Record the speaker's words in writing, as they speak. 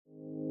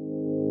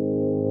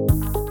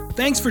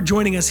Thanks for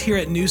joining us here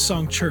at New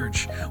Song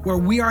Church, where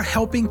we are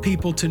helping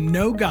people to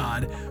know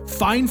God,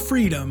 find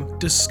freedom,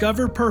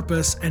 discover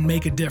purpose, and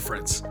make a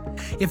difference.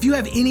 If you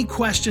have any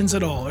questions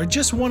at all or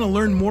just want to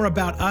learn more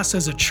about us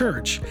as a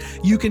church,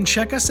 you can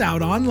check us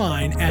out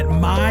online at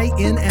mynsc.org.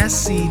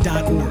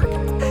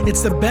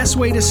 It's the best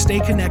way to stay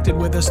connected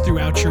with us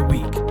throughout your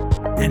week.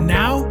 And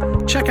now,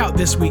 check out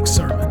this week's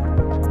sermon.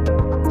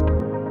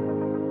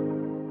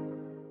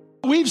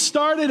 We've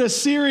started a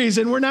series,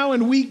 and we're now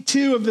in week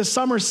 2 of the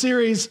summer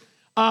series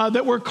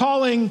that we're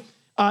calling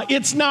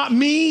It's Not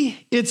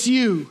Me, It's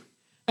You.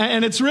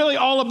 And it's really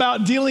all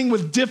about dealing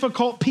with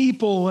difficult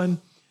people. And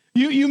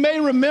you may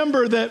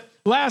remember that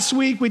last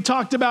week we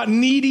talked about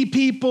needy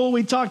people.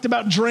 We talked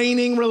about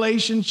draining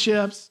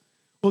relationships.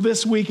 Well,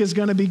 this week is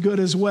going to be good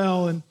as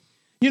well. And,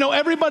 you know,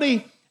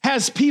 everybody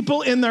has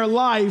people in their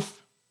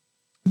life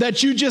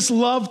that you just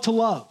love to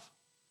love.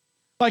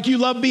 Like you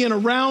love being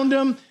around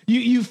them.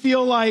 You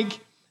feel like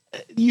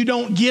you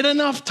don't get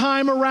enough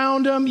time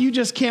around them. You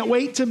just can't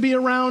wait to be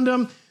around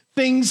them.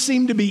 Things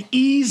seem to be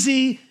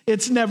easy.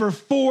 It's never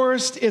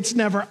forced. It's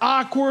never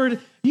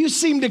awkward. You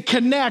seem to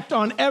connect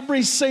on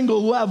every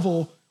single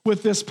level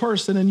with this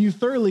person, and you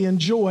thoroughly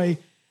enjoy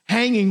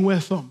hanging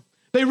with them.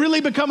 They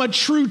really become a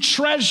true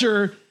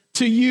treasure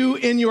to you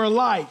in your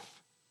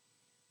life.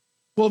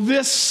 Well,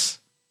 this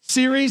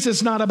series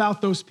is not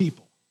about those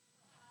people.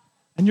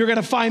 And you're going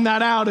to find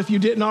that out if you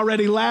didn't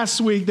already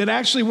last week, that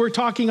actually we're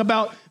talking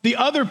about the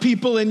other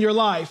people in your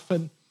life.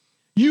 And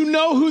you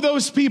know who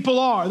those people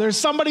are. There's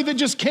somebody that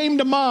just came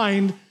to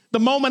mind the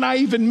moment I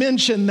even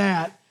mentioned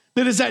that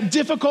is that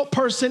difficult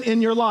person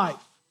in your life.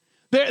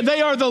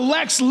 They are the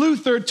Lex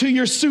Luthor to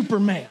your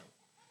Superman.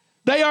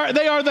 They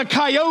are the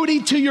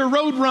Coyote to your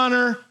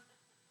Roadrunner.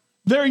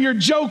 They're your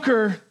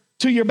Joker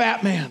to your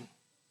Batman.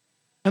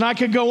 And I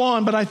could go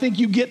on, but I think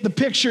you get the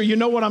picture. You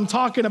know what I'm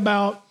talking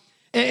about.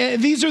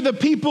 And these are the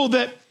people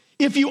that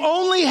if you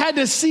only had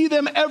to see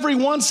them every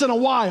once in a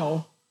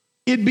while,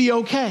 it'd be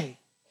okay.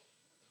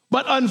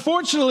 But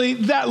unfortunately,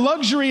 that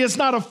luxury is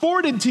not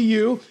afforded to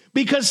you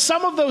because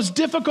some of those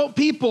difficult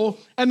people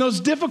and those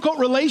difficult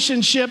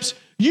relationships,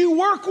 you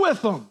work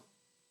with them.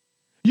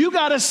 You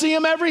got to see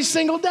them every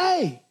single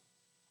day,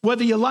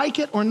 whether you like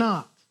it or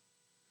not.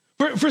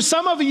 For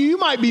some of you, you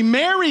might be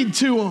married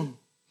to them.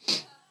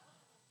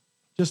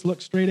 Just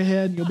look straight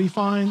ahead. You'll be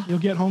fine. You'll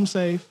get home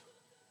safe.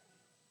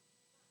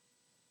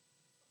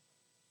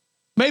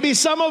 Maybe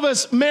some of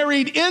us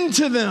married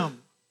into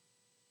them.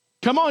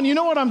 Come on, you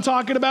know what I'm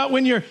talking about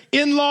when your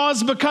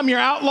in-laws become your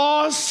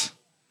outlaws,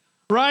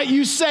 right?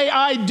 You say,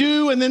 I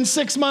do, and then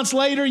 6 months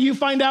later, you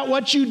find out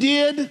what you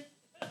did.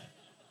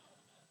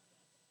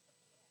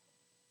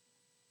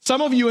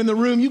 Some of you in the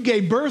room, you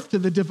gave birth to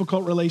the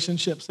difficult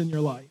relationships in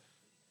your life.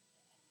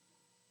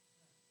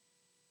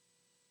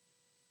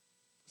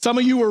 Some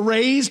of you were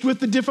raised with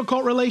the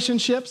difficult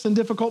relationships and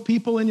difficult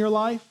people in your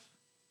life.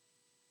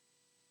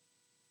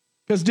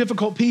 Because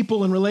difficult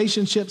people and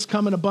relationships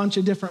come in a bunch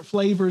of different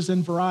flavors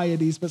and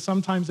varieties, but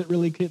sometimes it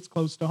really hits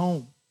close to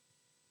home.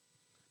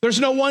 There's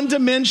no one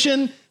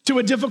dimension to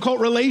a difficult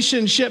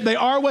relationship. They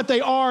are what they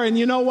are, and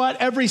you know what?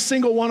 Every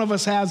single one of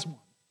us has one.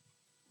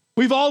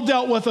 We've all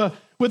dealt with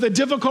a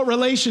difficult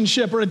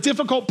relationship or a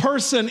difficult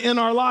person in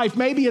our life.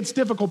 Maybe it's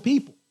difficult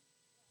people.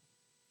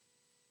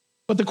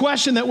 But the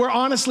question that we're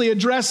honestly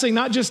addressing,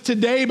 not just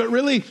today, but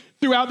really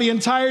throughout the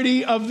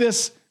entirety of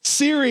this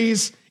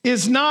series,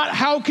 is not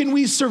how can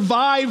we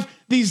survive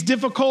these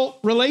difficult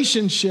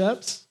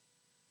relationships.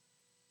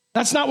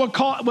 That's not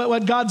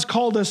what God's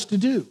called us to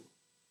do.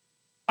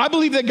 I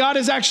believe that God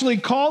has actually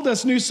called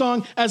us, New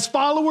Song, as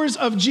followers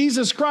of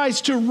Jesus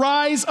Christ to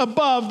rise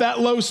above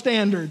that low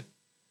standard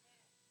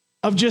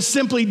of just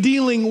simply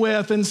dealing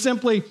with and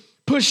simply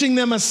pushing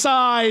them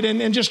aside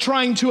and just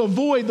trying to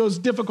avoid those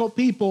difficult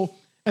people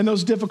and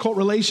those difficult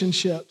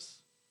relationships.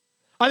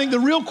 I think the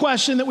real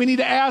question that we need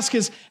to ask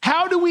is,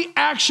 how do we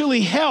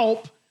actually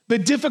help the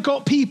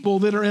difficult people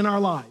that are in our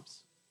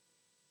lives?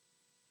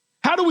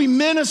 How do we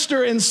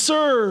minister and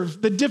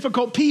serve the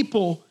difficult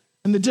people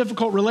and the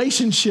difficult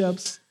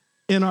relationships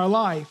in our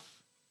life?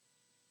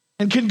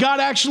 And can God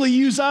actually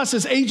use us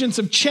as agents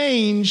of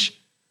change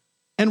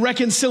and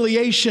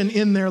reconciliation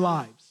in their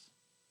lives?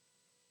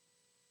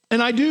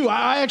 And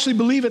I actually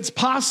believe it's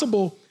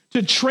possible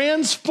to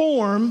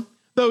transform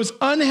those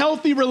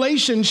unhealthy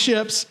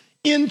relationships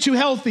into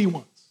healthy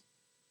ones.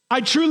 I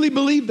truly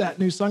believe that,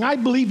 New Song. I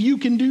believe you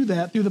can do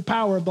that through the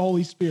power of the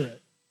Holy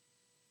Spirit.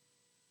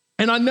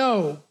 And I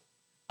know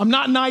I'm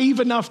not naive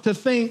enough to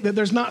think that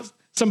there's not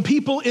some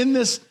people in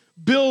this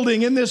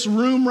building, in this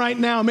room right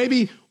now,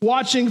 maybe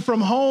watching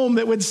from home,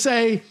 that would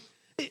say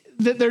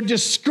that they're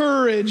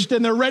discouraged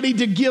and they're ready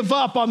to give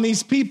up on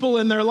these people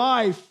in their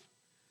life.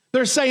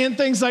 They're saying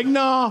things like,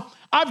 no,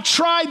 I've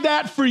tried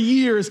that for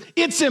years.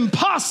 It's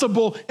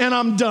impossible, and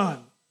I'm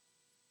done.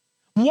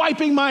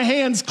 Wiping my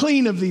hands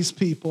clean of these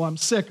people. I'm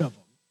sick of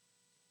them.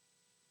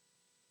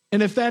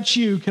 And if that's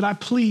you, can I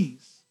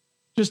please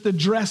just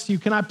address you?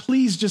 Can I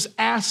please just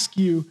ask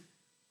you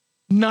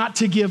not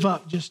to give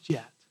up just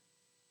yet?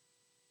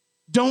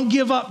 don't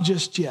give up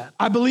just yet.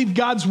 I believe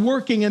God's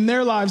working in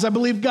their lives. I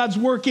believe God's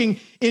working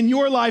in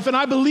your life. And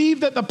I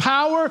believe that the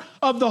power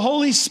of the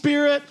Holy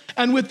Spirit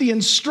and with the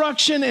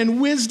instruction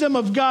and wisdom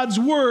of God's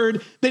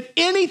word, that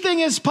anything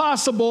is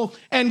possible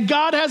and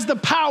God has the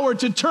power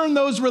to turn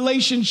those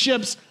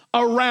relationships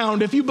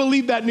around. If you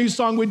believe that new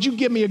song, would you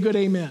give me a good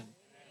amen?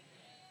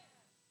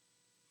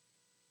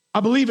 I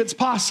believe it's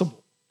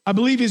possible. I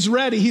believe he's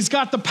ready. He's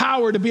got the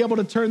power to be able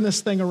to turn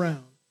this thing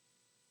around.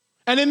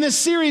 And in this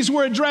series,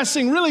 we're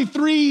addressing really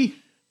 3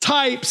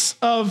 types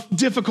of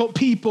difficult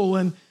people.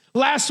 And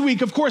last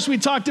week, of course, we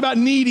talked about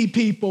needy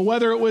people,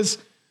 whether it was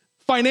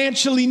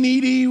financially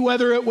needy,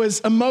 whether it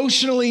was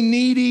emotionally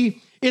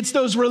needy. It's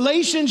those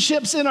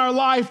relationships in our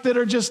life that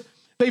are just,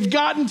 they've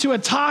gotten to a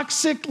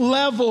toxic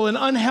level, an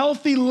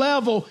unhealthy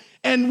level.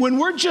 And when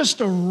we're just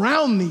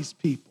around these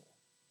people,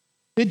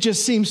 it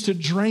just seems to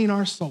drain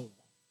our soul.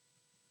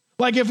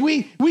 Like if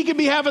we could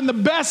be having the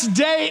best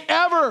day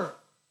ever,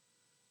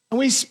 and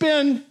we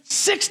spend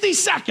 60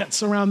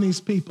 seconds around these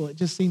people, it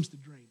just seems to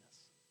drain us.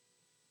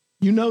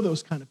 You know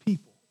those kind of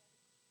people.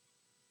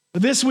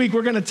 But this week,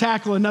 we're going to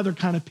tackle another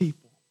kind of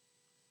people.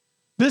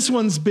 This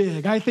one's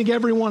big. I think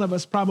every one of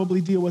us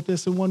probably deal with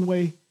this in one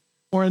way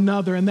or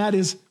another, and that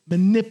is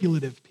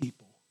manipulative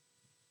people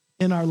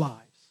in our lives.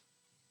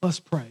 Let's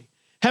pray.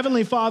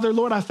 Heavenly Father,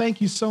 Lord, I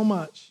thank you so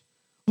much,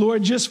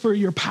 Lord, just for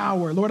your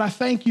power. Lord, I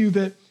thank you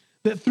that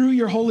through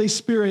your Holy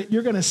Spirit,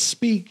 you're going to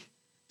speak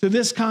to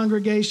this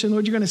congregation.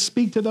 Lord, you're going to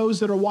speak to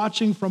those that are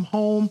watching from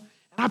home.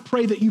 And I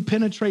pray that you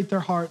penetrate their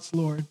hearts,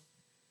 Lord.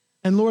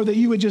 And Lord, that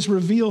you would just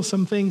reveal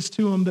some things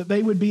to them that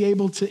they would be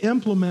able to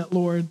implement,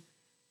 Lord,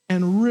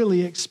 and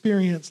really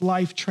experience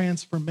life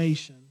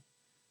transformation.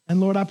 And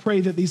Lord, I pray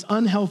that these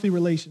unhealthy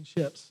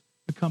relationships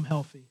become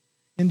healthy.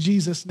 In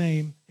Jesus'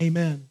 name,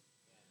 amen.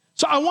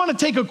 So I want to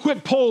take a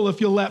quick poll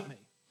if you'll let me.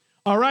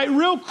 All right,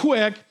 real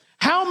quick.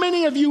 How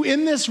many of you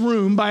in this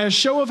room, by a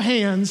show of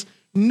hands,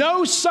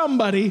 know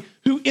somebody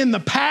who in the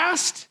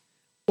past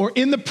or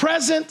in the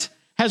present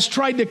has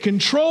tried to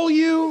control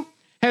you,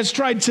 has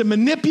tried to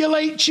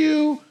manipulate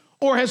you,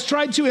 or has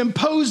tried to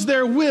impose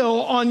their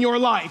will on your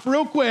life?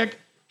 Real quick,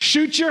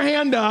 shoot your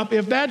hand up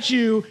if that's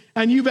you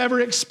and you've ever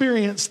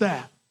experienced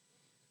that.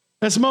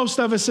 That's most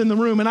of us in the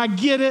room. And I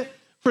get it.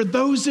 For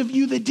those of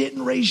you that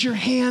didn't raise your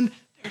hand,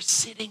 they're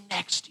sitting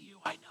next to you,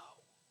 I know.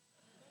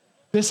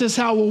 This is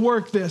how we'll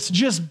work this.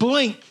 Just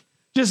blink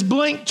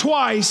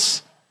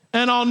twice,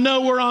 and I'll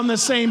know we're on the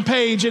same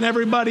page and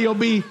everybody will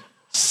be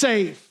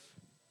safe.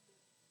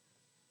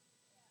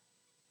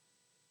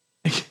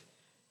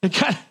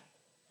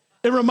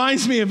 It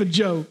reminds me of a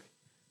joke.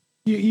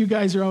 You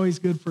guys are always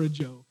good for a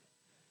joke.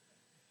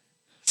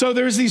 So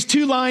there's these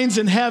 2 lines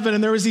in heaven,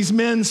 and there was these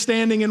men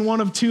standing in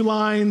one of 2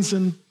 lines.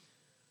 And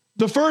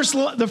the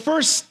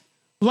first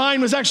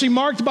line was actually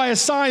marked by a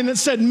sign that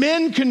said,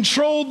 "Men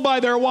controlled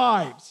by their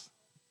wives."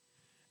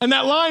 And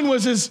that line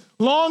was as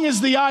long as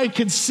the eye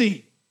could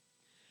see.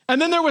 And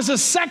then there was a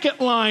second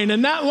line,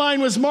 and that line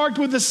was marked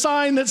with a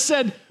sign that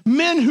said,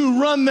 "Men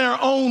who run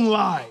their own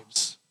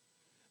lives."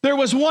 There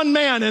was one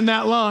man in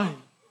that line.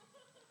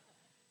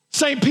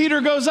 St.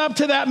 Peter goes up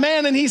to that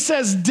man and he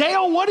says,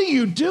 "Dale, what are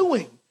you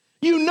doing?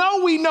 You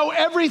know we know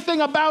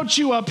everything about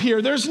you up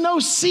here. There's no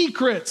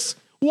secrets.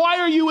 Why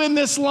are you in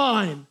this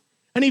line?"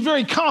 And he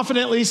very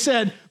confidently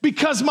said,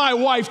 "Because my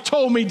wife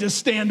told me to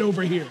stand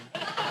over here."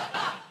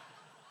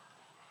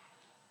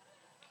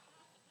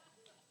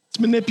 It's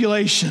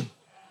manipulation.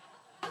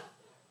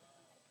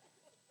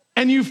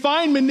 And you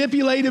find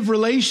manipulative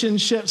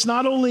relationships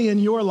not only in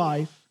your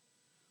life,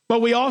 but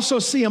we also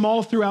see them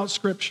all throughout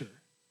Scripture.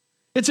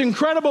 It's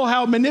incredible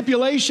how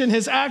manipulation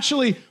has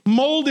actually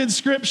molded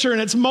Scripture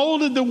and it's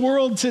molded the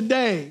world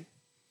today.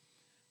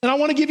 And I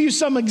want to give you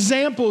some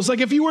examples.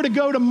 Like if you were to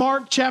go to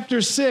Mark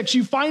chapter 6,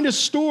 you find a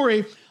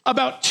story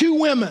about 2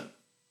 women.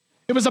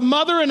 It was a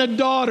mother and a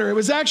daughter. It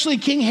was actually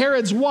King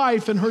Herod's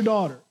wife and her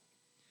daughter.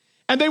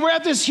 And they were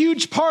at this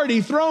huge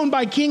party thrown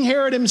by King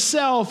Herod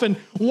himself, and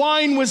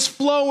wine was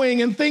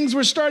flowing and things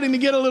were starting to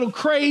get a little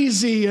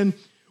crazy. And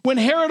when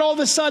Herod all of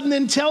a sudden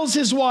then tells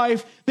his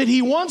wife that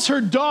he wants her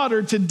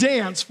daughter to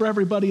dance for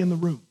everybody in the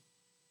room.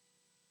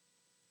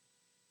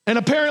 And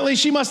apparently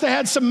she must have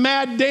had some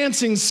mad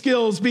dancing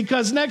skills,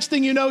 because next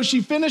thing you know, she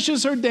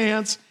finishes her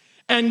dance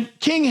and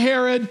King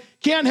Herod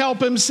can't help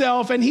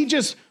himself, and he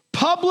just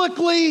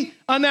publicly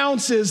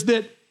announces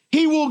that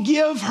he will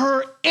give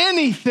her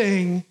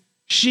anything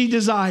she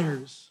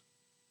desires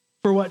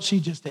for what she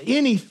just did.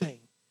 Anything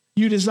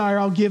you desire,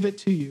 I'll give it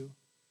to you.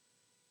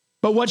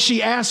 But what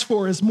she asked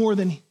for is more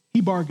than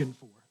he bargained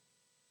for.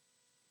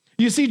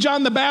 You see,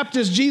 John the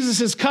Baptist,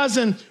 Jesus'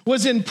 cousin,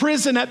 was in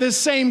prison at this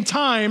same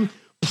time,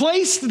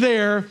 placed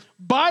there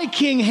by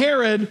King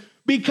Herod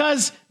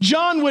because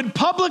John would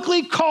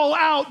publicly call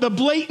out the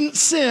blatant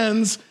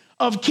sins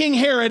of King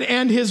Herod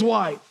and his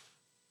wife.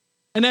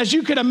 And as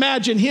you can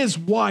imagine, his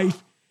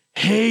wife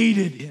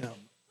hated him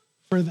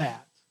for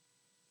that.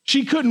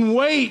 She couldn't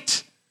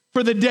wait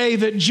for the day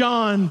that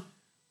John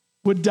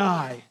would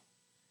die.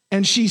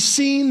 And she's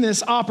seen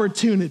this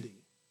opportunity.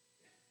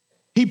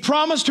 He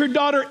promised her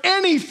daughter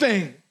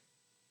anything.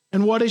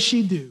 And what does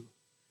she do?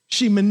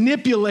 She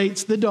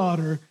manipulates the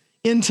daughter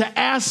into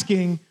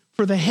asking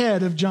for the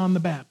head of John the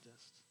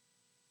Baptist.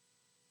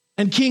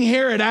 And King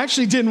Herod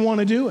actually didn't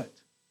want to do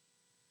it.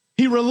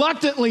 He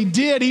reluctantly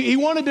did. He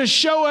wanted to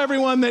show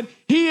everyone that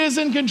he is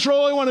in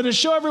control. He wanted to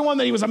show everyone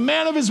that he was a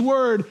man of his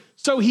word.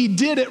 So he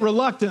did it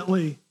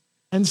reluctantly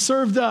and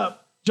served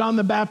up John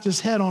the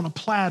Baptist's head on a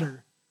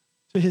platter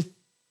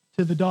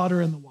to the daughter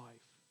and the wife.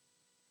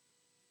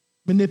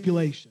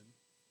 Manipulation.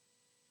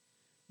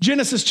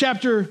 Genesis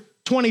chapter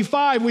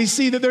 25, we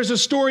see that there's a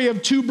story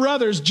of two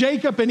brothers,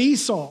 Jacob and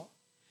Esau.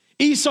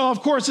 Esau,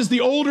 of course, is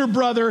the older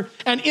brother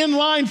and in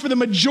line for the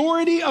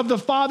majority of the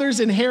father's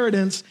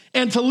inheritance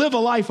and to live a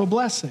life of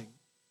blessing.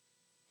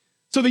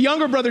 So the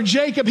younger brother,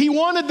 Jacob, he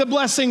wanted the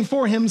blessing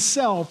for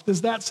himself.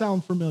 Does that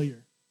sound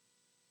familiar?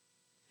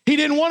 He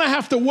didn't want to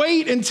have to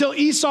wait until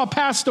Esau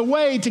passed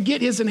away to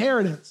get his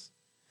inheritance.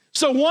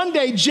 So one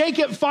day,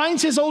 Jacob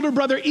finds his older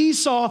brother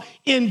Esau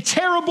in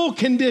terrible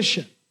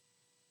condition.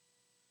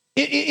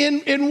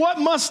 In what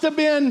must have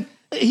been,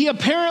 he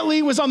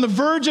apparently was on the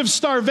verge of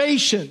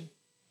starvation.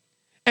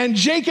 And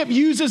Jacob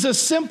uses a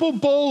simple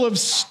bowl of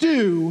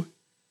stew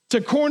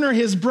to corner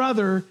his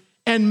brother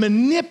and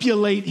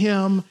manipulate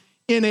him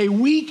in a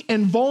weak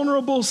and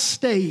vulnerable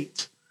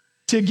state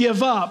to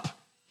give up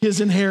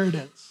his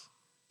inheritance,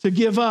 to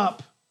give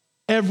up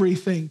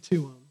everything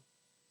to him.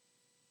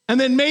 And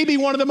then maybe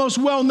one of the most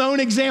well-known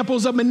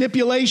examples of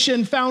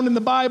manipulation found in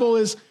the Bible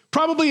is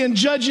probably in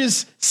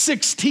Judges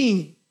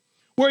 16,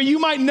 where you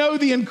might know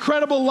the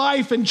incredible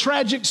life and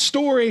tragic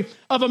story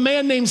of a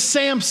man named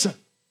Samson.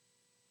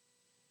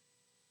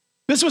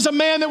 This was a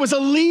man that was a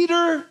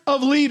leader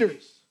of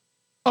leaders,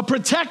 a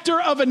protector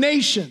of a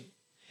nation,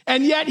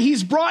 and yet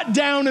he's brought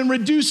down and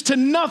reduced to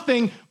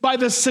nothing by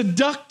the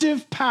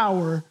seductive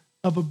power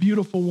of a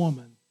beautiful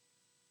woman.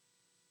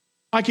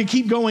 I could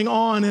keep going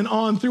on and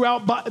on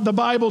throughout the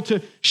Bible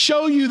to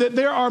show you that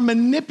there are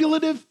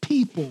manipulative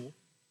people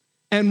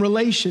and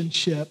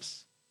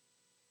relationships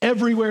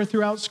everywhere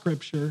throughout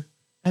Scripture,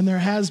 and there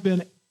has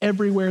been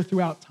everywhere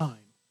throughout time.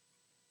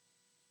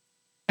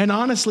 And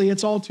honestly,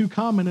 it's all too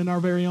common in our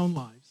very own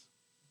lives.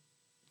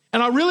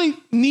 And I really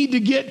need to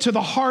get to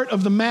the heart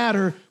of the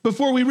matter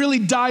before we really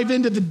dive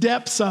into the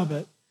depths of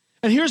it.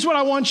 And here's what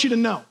I want you to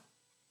know.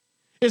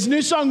 As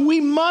New Song, we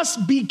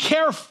must be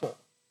careful.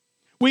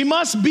 We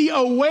must be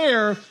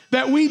aware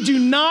that we do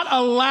not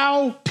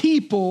allow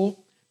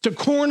people to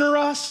corner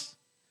us,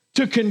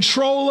 to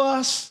control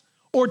us,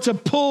 or to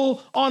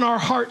pull on our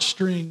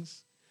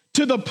heartstrings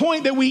to the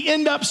point that we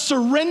end up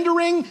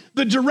surrendering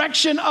the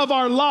direction of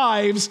our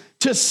lives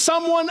to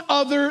someone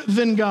other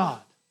than God.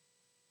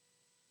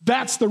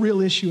 That's the real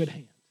issue at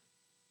hand.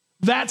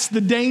 That's the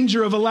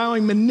danger of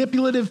allowing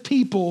manipulative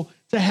people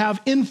to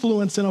have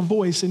influence and a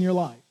voice in your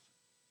life.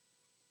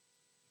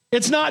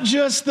 It's not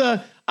just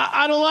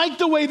I don't like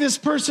the way this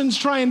person's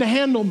trying to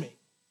handle me.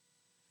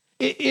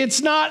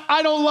 It's not,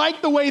 I don't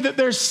like the way that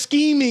they're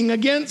scheming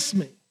against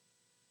me.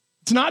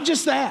 It's not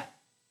just that.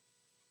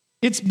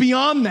 It's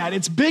beyond that.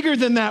 It's bigger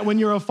than that when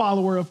you're a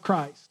follower of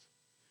Christ.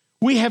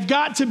 We have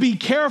got to be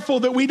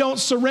careful that we don't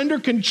surrender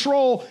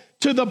control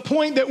to the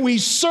point that we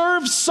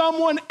serve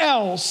someone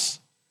else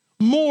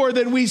more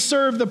than we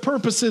serve the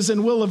purposes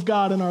and will of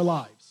God in our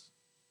lives.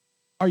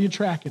 Are you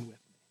tracking with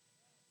me?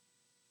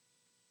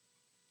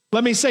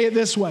 Let me say it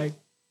this way.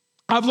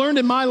 I've learned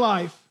in my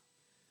life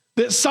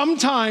that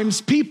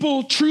sometimes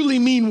people truly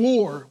mean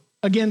war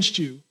against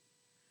you.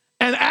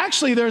 And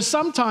actually, there's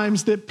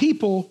sometimes that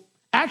people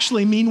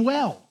actually mean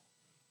well.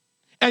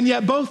 And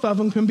yet both of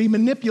them can be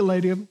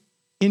manipulative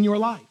in your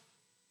life.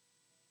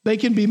 They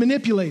can be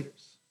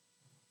manipulators.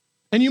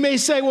 And you may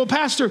say, well,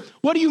 Pastor,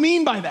 what do you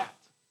mean by that?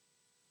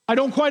 I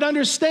don't quite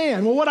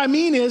understand. Well, what I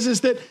mean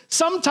is that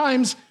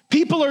sometimes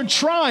people are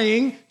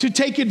trying to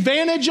take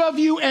advantage of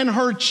you and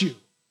hurt you.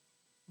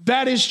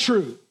 That is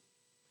true.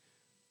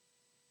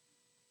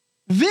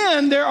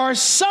 Then there are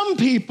some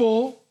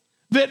people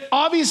that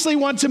obviously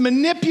want to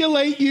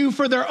manipulate you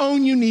for their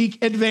own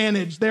unique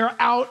advantage. They're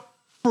out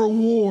for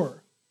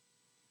war.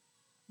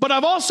 But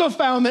I've also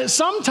found that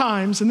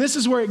sometimes, and this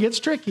is where it gets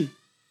tricky,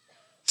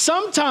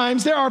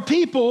 sometimes there are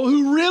people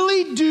who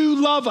really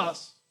do love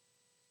us.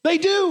 They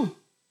do.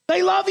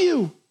 They love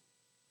you.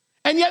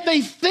 And yet they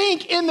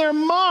think in their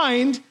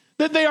mind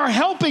that they are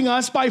helping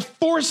us by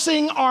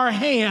forcing our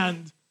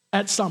hand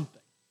at something.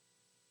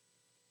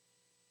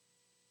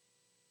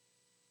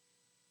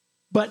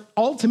 But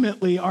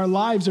ultimately, our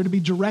lives are to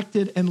be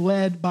directed and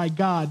led by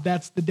God.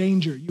 That's the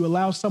danger. You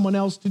allow someone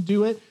else to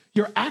do it,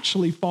 you're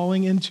actually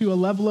falling into a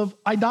level of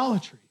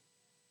idolatry.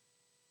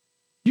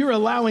 You're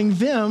allowing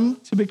them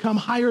to become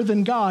higher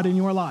than God in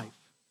your life.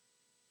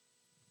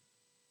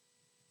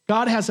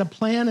 God has a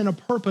plan and a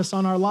purpose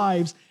on our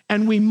lives,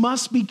 and we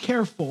must be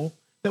careful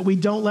that we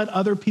don't let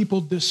other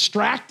people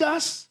distract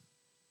us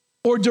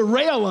or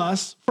derail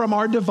us from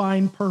our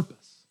divine purpose.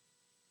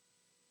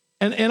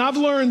 And I've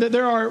learned that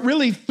there are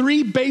really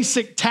three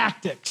basic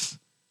tactics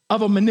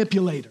of a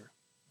manipulator.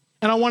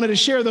 And I wanted to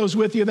share those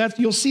with you.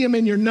 You'll see them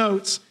in your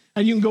notes.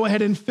 and you can go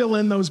ahead and fill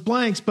in those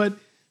blanks. But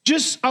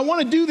I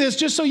want to do this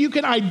just so you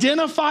can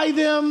identify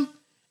them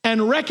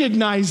and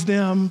recognize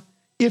them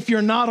if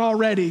you're not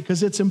already,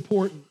 because it's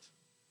important.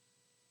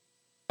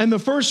 And the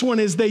first one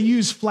is they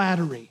use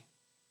flattery.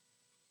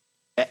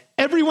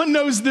 Everyone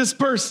knows this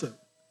person.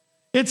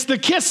 It's the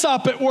kiss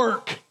up at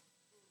work.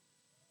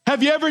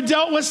 Have you ever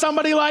dealt with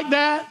somebody like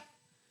that?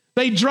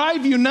 They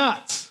drive you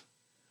nuts,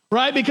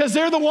 right? Because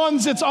they're the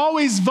ones that's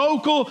always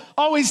vocal,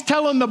 always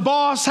telling the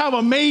boss how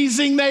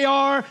amazing they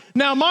are.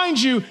 Now,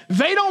 mind you,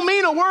 they don't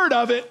mean a word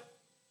of it,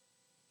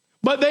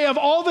 but they have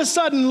all of a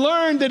sudden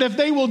learned that if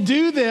they will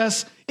do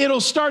this,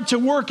 it'll start to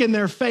work in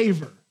their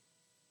favor.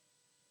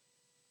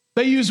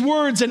 They use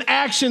words and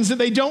actions that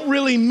they don't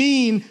really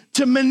mean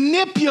to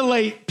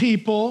manipulate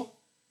people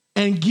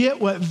and get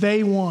what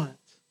they want.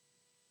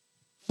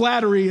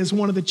 Flattery is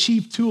one of the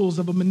chief tools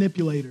of a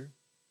manipulator.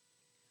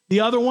 The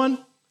other one,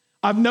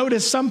 I've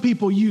noticed some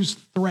people use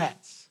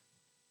threats.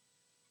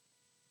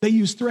 They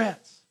use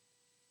threats.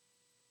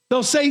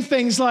 They'll say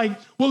things like,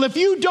 well, if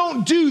you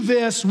don't do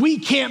this, we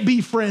can't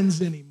be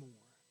friends anymore.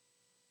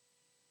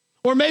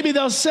 Or maybe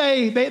they'll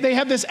say, they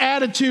have this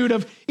attitude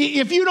of,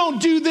 if you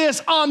don't do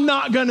this, I'm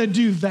not going to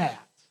do that.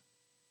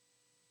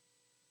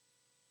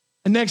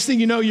 And next thing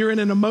you know, you're in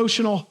an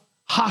emotional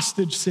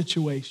hostage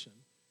situation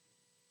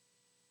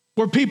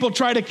where people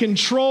try to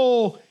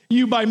control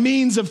you by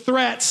means of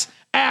threats,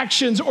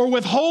 actions, or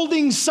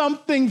withholding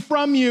something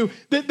from you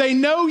that they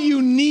know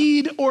you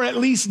need or at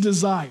least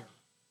desire.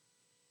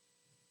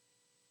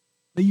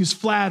 They use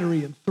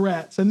flattery and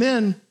threats. And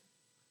then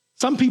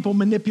some people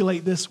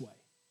manipulate this way.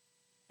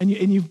 And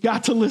you've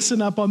got to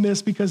listen up on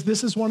this, because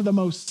this is one of the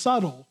most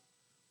subtle,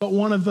 but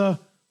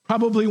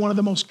probably one of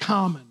the most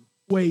common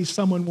ways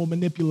someone will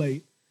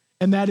manipulate,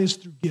 and that is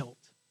through guilt.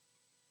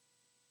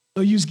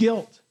 They'll use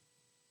guilt.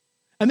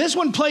 And this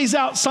one plays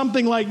out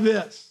something like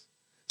this.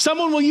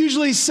 Someone will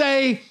usually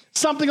say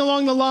something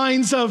along the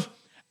lines of,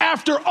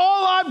 after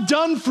all I've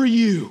done for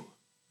you,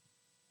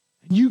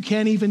 you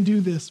can't even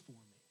do this for me.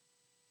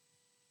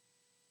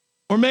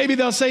 Or maybe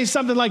they'll say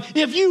something like,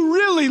 if you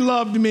really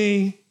loved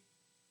me,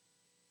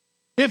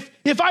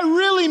 if I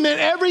really meant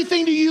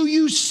everything to you,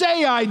 you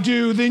say I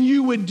do, then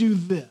you would do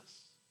this.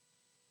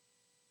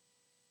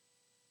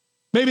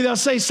 Maybe they'll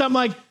say something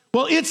like,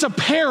 well, it's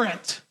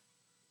apparent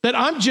that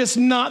I'm just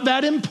not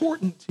that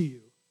important to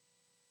you.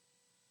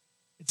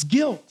 It's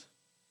guilt.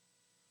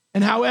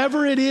 And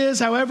however it is,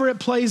 however it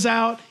plays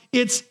out,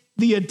 it's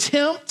the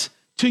attempt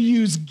to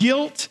use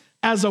guilt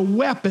as a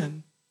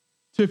weapon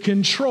to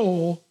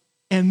control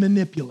and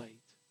manipulate.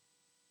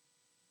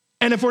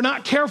 And if we're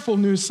not careful,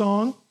 New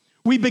Song,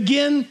 we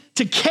begin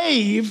to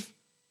cave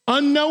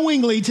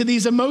unknowingly to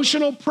these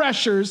emotional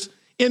pressures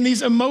in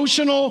these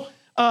emotional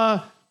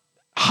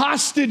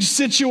hostage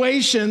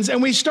situations,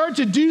 and we start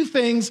to do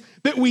things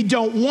that we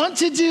don't want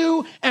to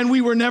do and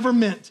we were never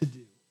meant to do.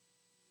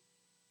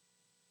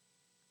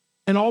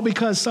 And all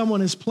because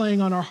someone is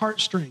playing on our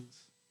heartstrings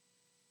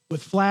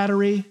with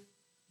flattery,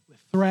 with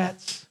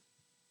threats,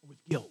 with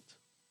guilt.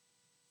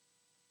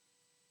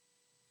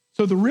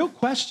 So the real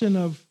question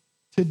of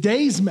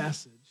today's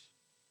message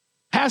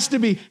has to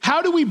be,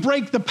 how do we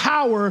break the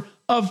power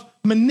of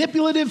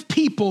manipulative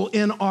people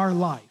in our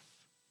life?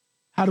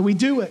 How do we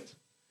do it?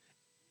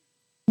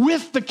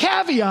 With the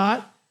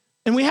caveat,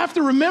 and we have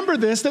to remember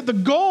this, that the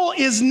goal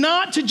is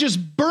not to just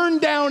burn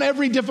down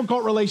every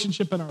difficult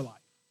relationship in our life.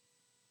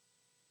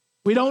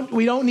 We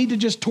don't need to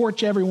just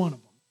torch every one of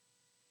them.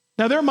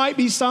 Now, there might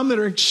be some that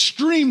are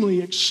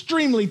extremely,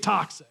 extremely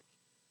toxic,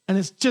 and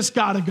it's just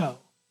got to go.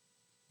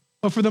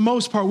 But for the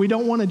most part, we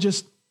don't want to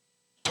just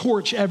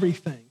torch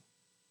everything.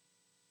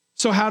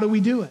 So how do we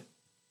do it?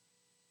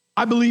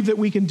 I believe that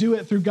we can do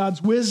it through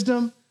God's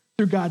wisdom,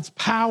 through God's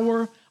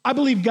power. I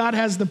believe God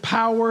has the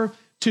power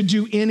to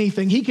do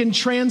anything. He can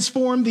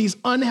transform these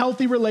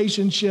unhealthy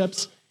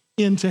relationships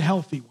into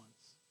healthy ones.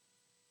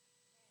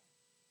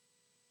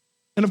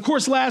 And of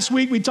course, last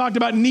week we talked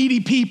about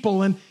needy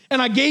people, and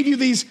I gave you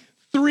these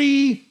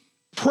 3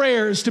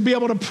 prayers to be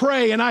able to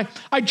pray. And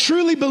I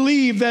truly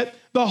believe that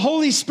the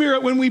Holy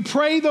Spirit, when we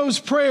pray those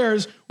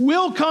prayers,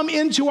 will come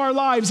into our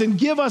lives and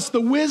give us the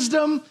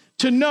wisdom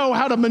to know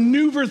how to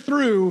maneuver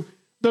through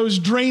those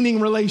draining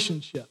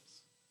relationships.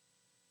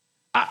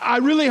 I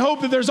really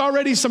hope that there's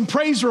already some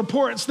praise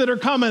reports that are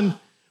coming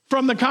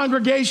from the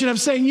congregation of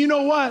saying, you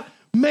know what,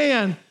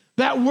 man,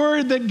 that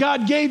word that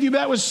God gave you,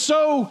 that was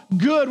so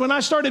good. When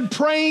I started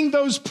praying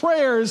those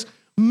prayers,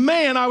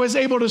 man, I was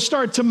able to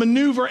start to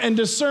maneuver and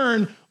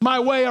discern my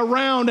way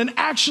around and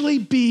actually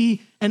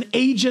be an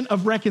agent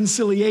of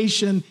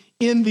reconciliation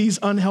in these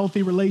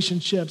unhealthy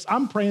relationships.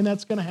 I'm praying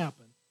that's going to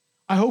happen.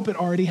 I hope it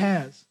already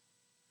has.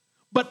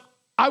 But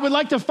I would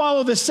like to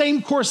follow the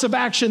same course of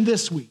action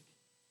this week.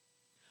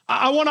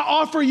 I want to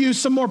offer you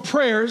some more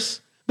prayers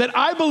that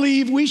I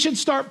believe we should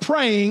start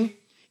praying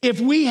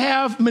if we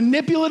have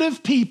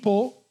manipulative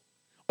people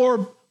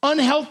or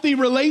unhealthy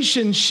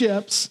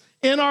relationships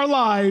in our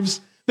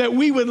lives that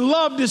we would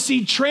love to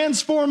see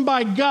transformed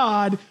by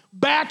God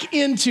back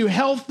into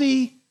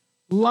healthy,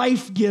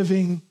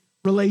 life-giving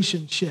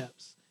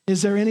relationships.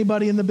 Is there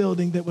anybody in the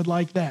building that would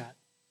like that?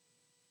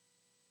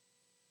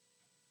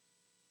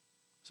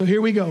 So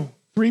here we go.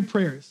 3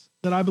 prayers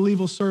that I believe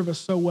will serve us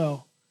so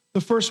well.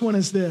 The first one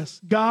is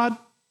this: God,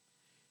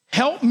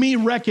 help me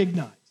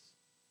recognize,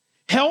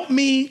 help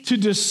me to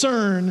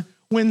discern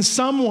when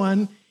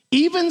someone,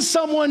 even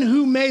someone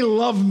who may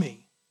love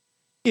me,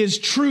 is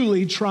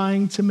truly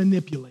trying to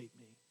manipulate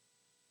me.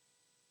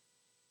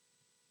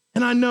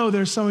 And I know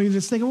there's some of you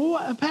that's thinking,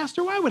 well,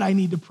 Pastor, why would I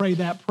need to pray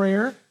that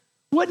prayer?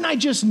 Wouldn't I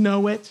just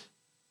know it?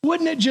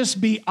 Wouldn't it just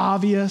be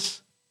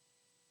obvious?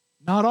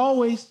 Not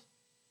always.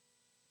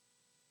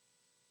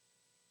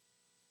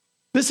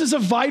 This is a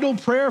vital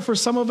prayer for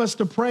some of us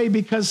to pray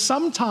because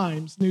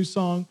sometimes, New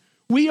Song,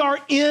 we are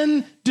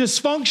in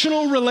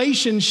dysfunctional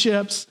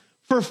relationships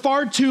for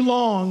far too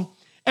long,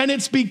 and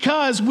it's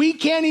because we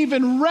can't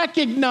even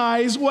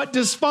recognize what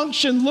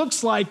dysfunction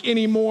looks like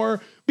anymore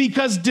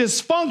because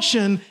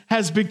dysfunction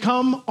has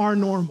become our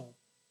normal.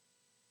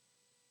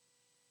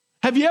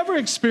 Have you ever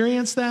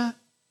experienced that?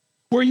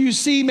 Where you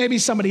see maybe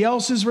somebody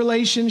else's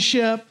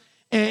relationship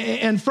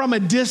and from a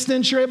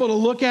distance you're able to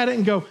look at it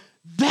and go,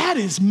 that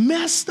is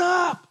messed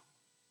up.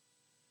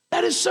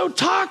 That is so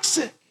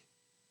toxic.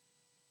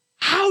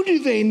 How do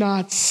they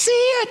not see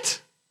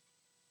it?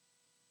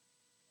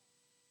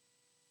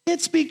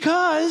 It's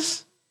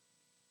because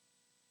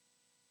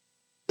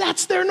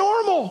that's their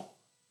normal.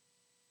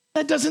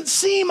 That doesn't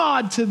seem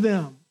odd to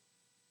them.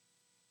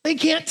 They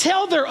can't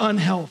tell they're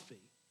unhealthy.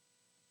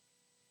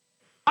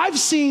 I've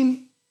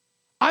seen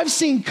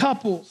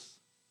couples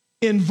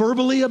in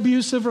verbally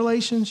abusive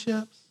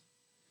relationships,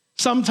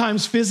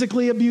 sometimes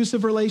physically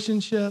abusive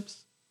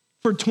relationships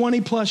for 20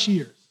 plus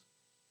years.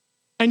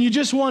 And you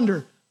just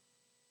wonder,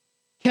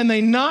 can they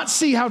not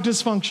see how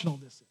dysfunctional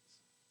this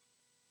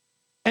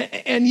is?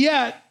 And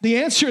yet the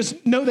answer is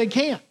no, they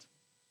can't,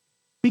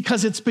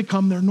 because it's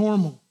become their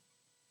normal.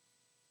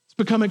 It's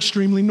become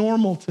extremely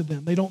normal to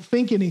them. They don't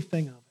think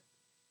anything of it.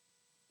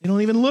 They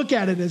don't even look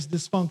at it as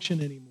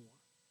dysfunction anymore.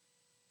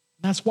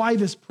 And that's why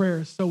this prayer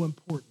is so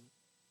important.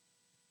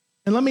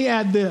 And let me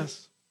add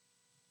this.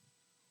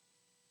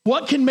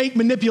 What can make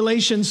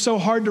manipulation so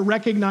hard to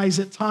recognize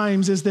at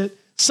times is that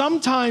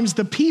sometimes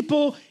the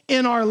people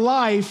in our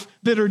life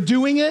that are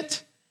doing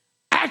it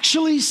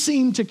actually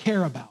seem to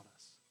care about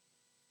us.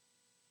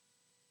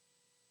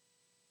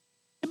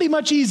 It'd be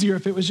much easier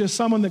if it was just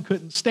someone that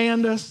couldn't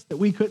stand us, that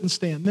we couldn't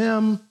stand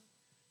them,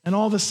 and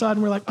all of a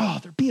sudden we're like, oh,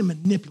 they're being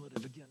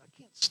manipulative again.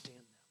 I can't stand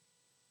them.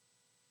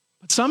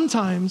 But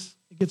sometimes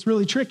it gets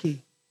really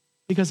tricky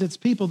because it's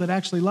people that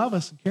actually love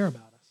us and care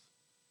about us,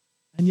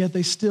 and yet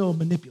they still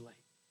manipulate.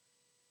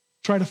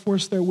 Try to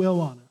force their will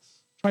on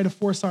us. Try to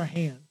force our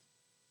hand.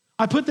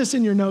 I put this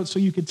in your notes so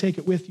you could take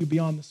it with you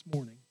beyond this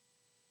morning.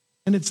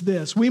 And it's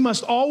this: we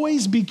must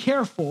always be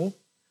careful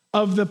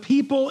of the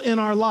people in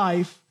our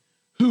life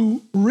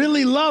who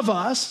really love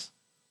us,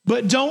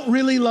 but don't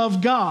really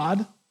love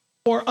God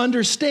or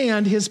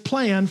understand his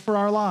plan for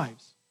our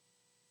lives.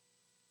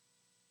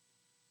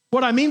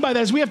 What I mean by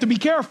that is we have to be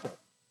careful.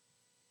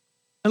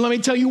 And let me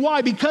tell you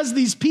why. Because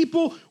these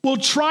people will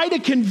try to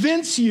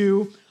convince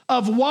you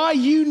of why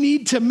you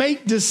need to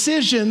make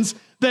decisions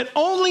that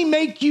only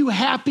make you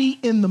happy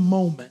in the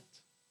moment.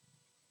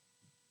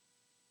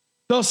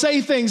 They'll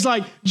say things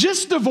like,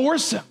 just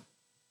divorce him.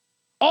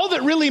 All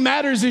that really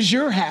matters is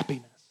your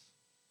happiness.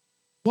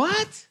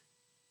 What?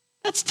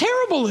 That's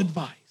terrible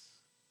advice.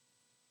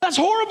 That's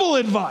horrible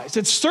advice.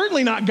 It's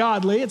certainly not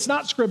godly. It's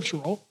not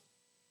scriptural.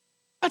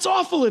 That's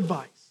awful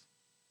advice.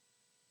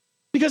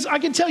 Because I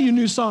can tell you,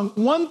 New Song,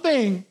 one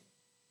thing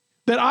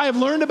that I have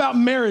learned about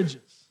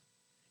marriages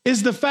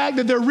is the fact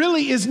that there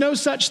really is no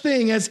such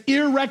thing as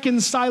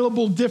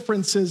irreconcilable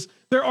differences.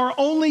 There are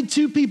only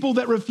two people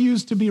that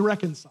refuse to be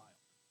reconciled.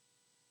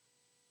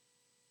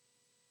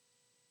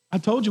 I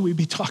told you we'd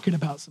be talking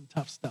about some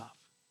tough stuff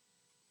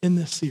in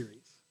this series.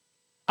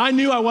 I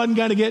knew I wasn't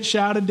going to get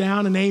shouted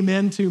down and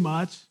amen too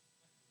much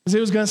because it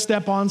was going to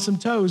step on some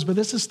toes, but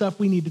this is stuff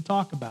we need to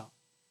talk about.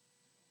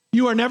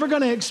 You are never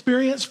going to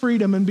experience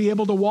freedom and be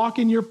able to walk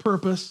in your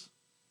purpose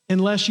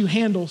unless you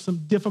handle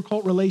some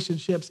difficult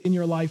relationships in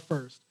your life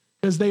first,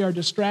 because they are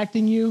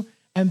distracting you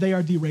and they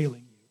are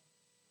derailing you.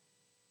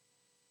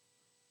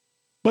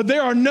 But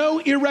there are no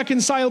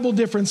irreconcilable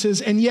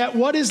differences, and yet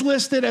what is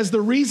listed as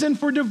the reason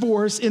for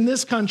divorce in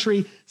this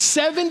country,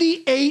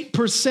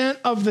 78%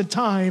 of the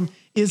time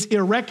is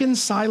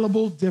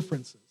irreconcilable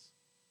differences.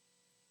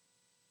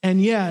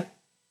 And yet,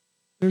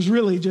 there's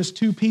really just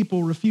two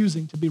people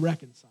refusing to be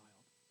reconciled.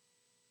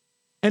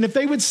 And if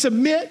they would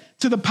submit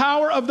to the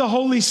power of the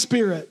Holy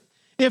Spirit,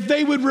 if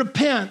they would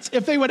repent,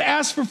 if they would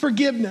ask for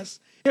forgiveness,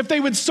 if they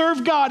would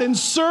serve God and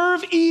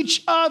serve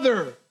each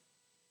other,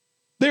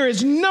 there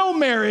is no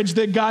marriage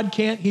that God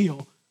can't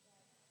heal.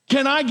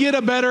 Can I get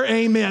a better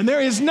amen?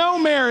 There is no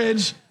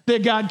marriage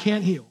that God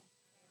can't heal.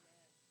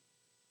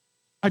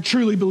 I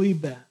truly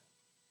believe that.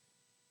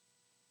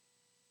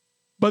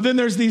 But then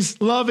there's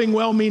these loving,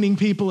 well-meaning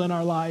people in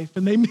our life,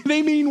 and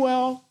they mean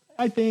well,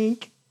 I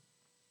think.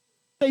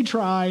 They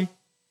try.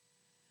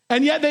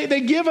 And yet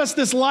they give us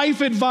this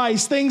life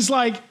advice, things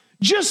like,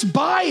 Just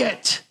buy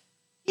it.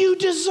 You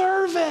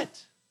deserve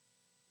it.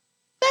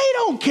 They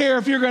don't care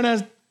if you're going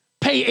to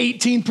pay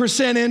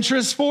 18%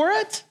 interest for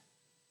it.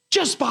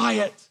 Just buy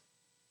it.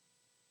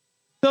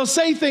 They'll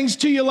say things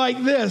to you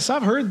like this.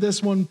 I've heard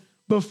this one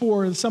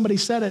before. Somebody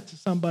said it to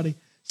somebody.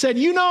 Said,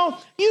 you know,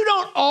 you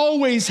don't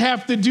always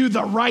have to do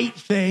the right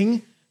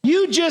thing.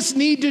 You just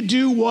need to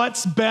do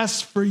what's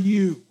best for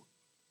you.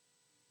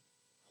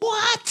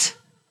 What?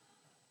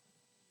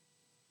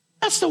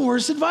 That's the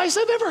worst advice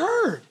I've ever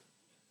heard.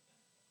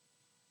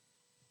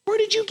 Where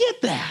did you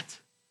get that?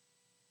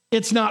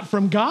 It's not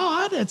from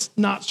God. It's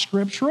not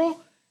scriptural.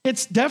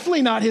 It's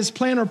definitely not his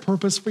plan or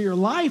purpose for your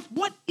life.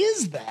 What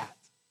is that?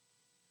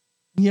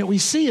 And yet we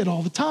see it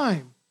all the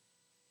time.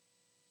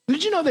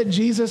 Did you know that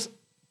Jesus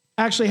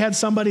actually had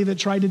somebody that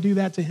tried to do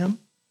that to him?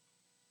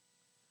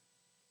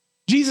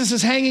 Jesus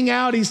is hanging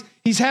out.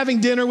 He's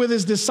having dinner with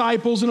his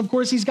disciples. And of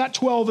course, he's got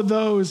 12 of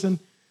those.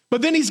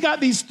 But then he's got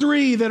these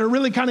 3 that are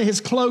really kind of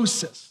his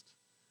closest.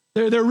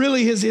 They're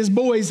really his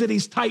boys that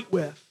he's tight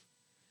with.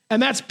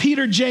 And that's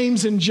Peter,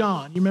 James, and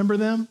John. You remember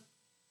them?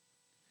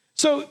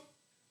 So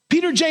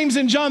Peter, James,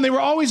 and John, they were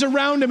always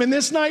around him. And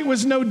this night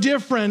was no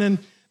different. And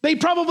they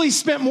probably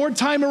spent more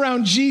time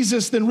around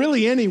Jesus than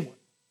really anyone.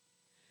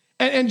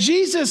 And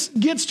Jesus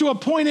gets to a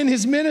point in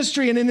his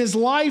ministry and in his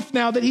life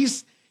now that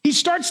he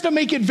starts to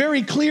make it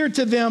very clear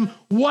to them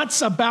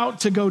what's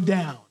about to go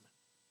down.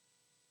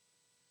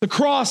 The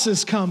cross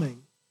is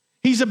coming.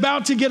 He's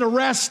about to get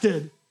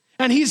arrested.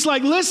 And he's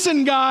like,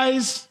 listen,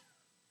 guys,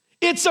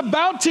 it's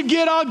about to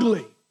get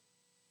ugly.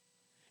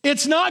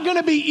 It's not going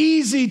to be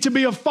easy to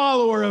be a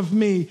follower of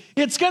me.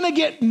 It's going to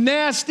get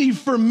nasty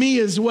for me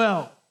as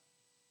well.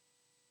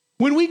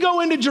 When we go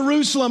into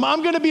Jerusalem,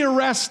 I'm going to be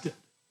arrested.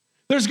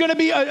 There's going to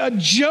be a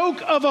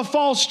joke of a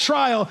false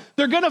trial.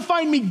 They're going to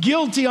find me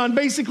guilty on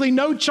basically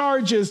no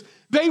charges.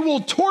 They will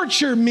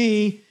torture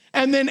me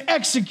and then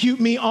execute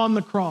me on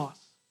the cross.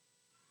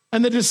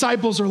 And the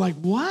disciples are like,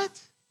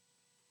 what?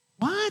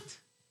 What?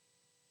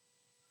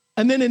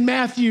 And then in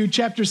Matthew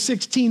chapter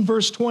 16,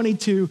 verse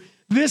 22,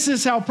 this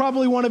is how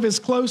probably one of his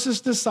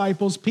closest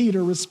disciples,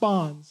 Peter,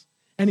 responds.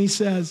 And it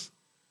says,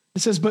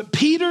 but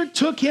Peter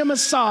took him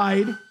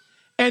aside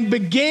and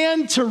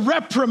began to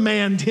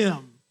reprimand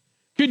him.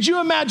 Could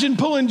you imagine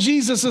pulling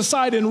Jesus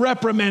aside and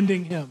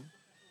reprimanding him?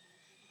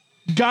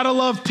 Gotta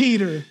love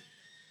Peter.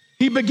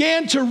 He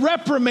began to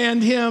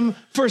reprimand him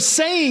for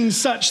saying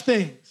such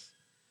things.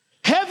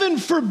 Heaven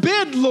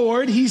forbid,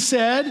 Lord, he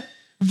said,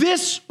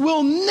 this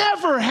will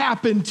never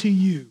happen to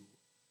you.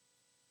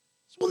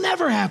 This will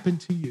never happen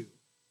to you.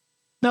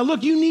 Now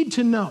look, you need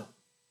to know.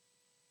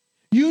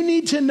 You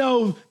need to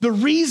know the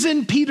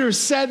reason Peter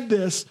said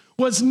this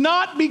was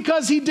not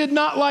because he did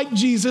not like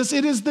Jesus.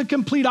 It is the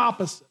complete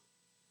opposite.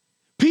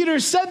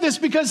 Peter said this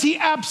because he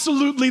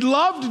absolutely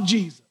loved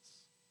Jesus.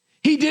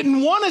 He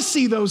didn't want to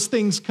see those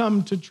things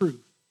come to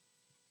truth.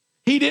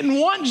 He didn't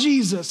want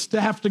Jesus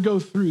to have to go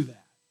through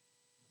that.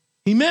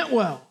 He meant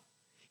well.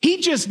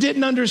 He just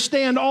didn't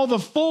understand all the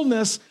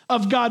fullness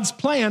of God's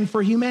plan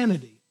for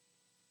humanity.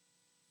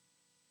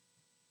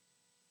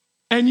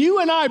 And you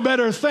and I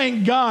better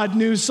thank God,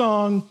 New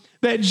Song,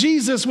 that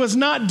Jesus was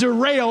not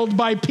derailed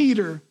by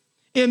Peter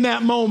in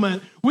that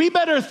moment. We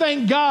better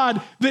thank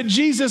God that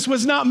Jesus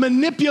was not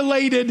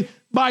manipulated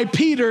by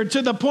Peter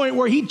to the point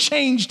where he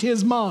changed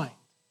his mind.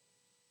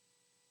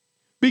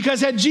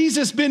 Because had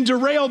Jesus been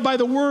derailed by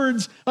the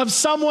words of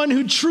someone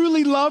who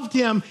truly loved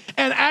him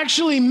and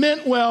actually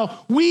meant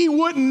well, we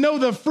wouldn't know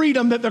the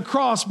freedom that the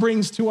cross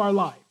brings to our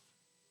life.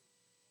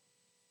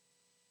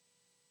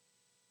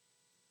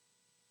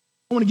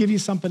 I want to give you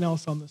something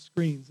else on the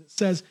screens. It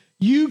says,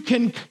 you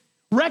can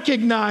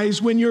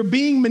recognize when you're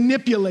being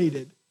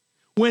manipulated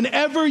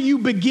whenever you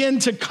begin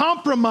to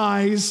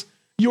compromise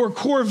your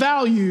core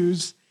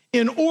values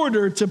in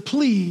order to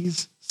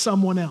please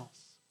someone else.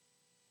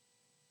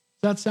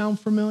 Does that sound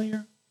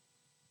familiar?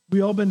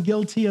 We all been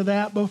guilty of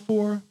that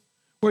before,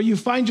 where you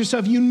find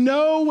yourself, you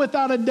know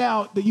without a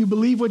doubt that you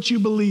believe what you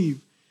believe.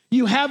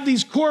 You have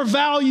these core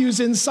values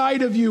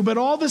inside of you, but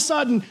all of a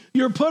sudden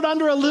you're put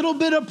under a little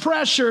bit of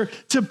pressure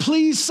to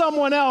please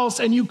someone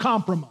else and you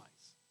compromise.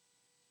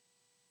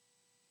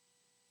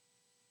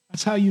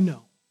 That's how you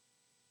know.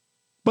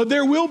 But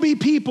there will be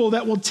people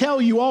that will tell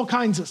you all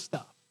kinds of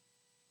stuff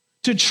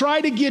to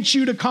try to get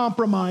you to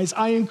compromise.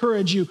 I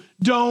encourage you,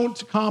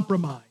 don't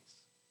compromise,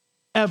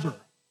 ever.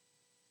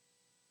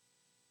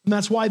 And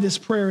that's why this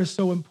prayer is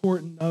so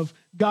important of,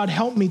 God,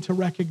 help me to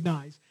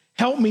recognize,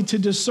 help me to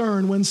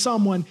discern when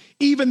someone,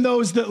 even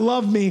those that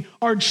love me,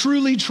 are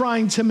truly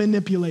trying to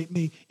manipulate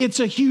me. It's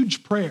a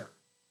huge prayer.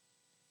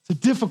 It's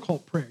a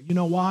difficult prayer. You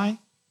know why?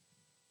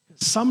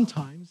 Because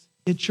sometimes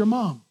it's your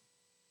mom.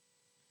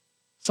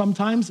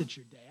 Sometimes it's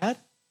your dad.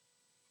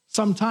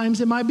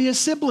 Sometimes it might be a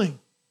sibling.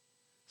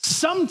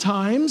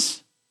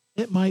 Sometimes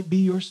it might be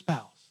your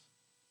spouse.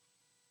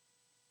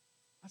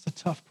 That's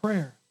a tough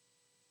prayer.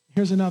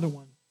 Here's another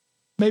one,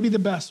 maybe the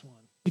best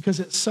one, because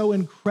it's so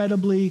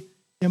incredibly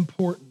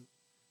important.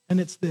 And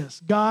it's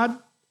this: God,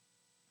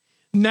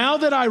 now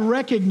that I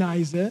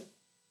recognize it,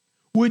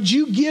 would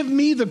you give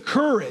me the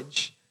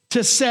courage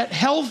to set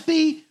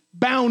healthy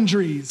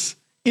boundaries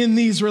in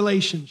these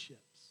relationships?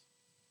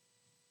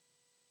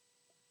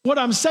 What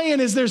I'm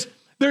saying is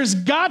there's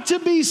got to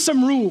be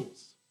some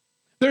rules.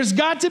 There's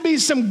got to be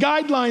some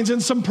guidelines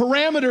and some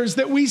parameters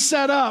that we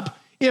set up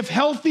if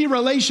healthy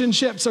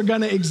relationships are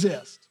going to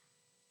exist.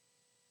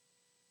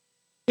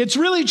 It's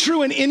really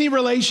true in any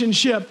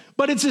relationship,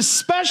 but it's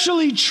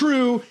especially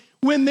true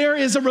when there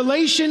is a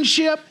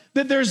relationship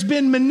that there's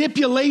been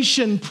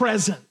manipulation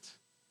present,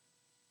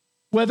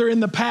 whether in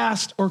the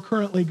past or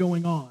currently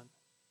going on.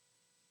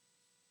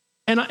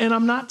 And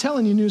I'm not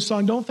telling you, New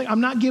Song,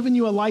 I'm not giving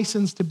you a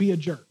license to be a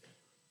jerk.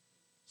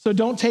 So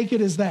don't take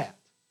it as that.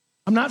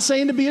 I'm not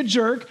saying to be a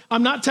jerk.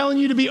 I'm not telling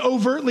you to be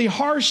overtly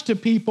harsh to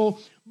people.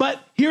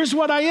 But here's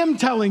what I am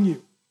telling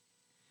you,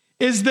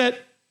 is that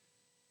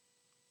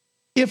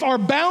if our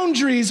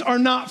boundaries are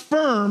not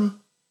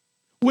firm,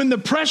 when the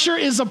pressure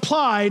is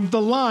applied,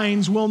 the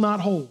lines will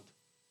not hold.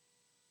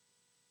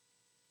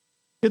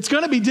 It's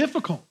going to be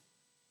difficult.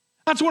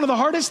 That's one of the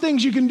hardest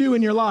things you can do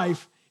in your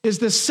life, is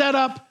to set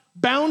up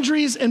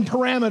boundaries and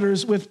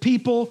parameters with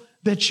people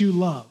that you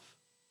love.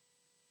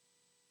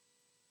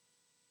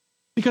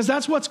 Because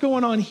that's what's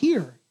going on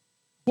here.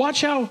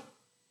 Watch how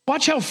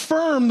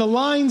firm the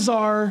lines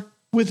are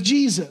with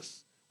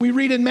Jesus. We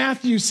read in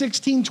Matthew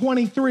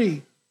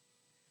 16:23.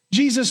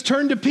 Jesus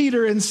turned to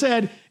Peter and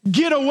said,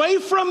 "Get away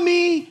from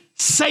me,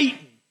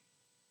 Satan.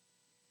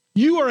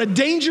 You are a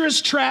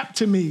dangerous trap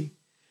to me.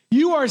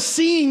 You are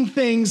seeing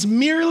things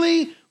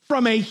merely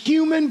from a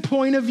human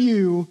point of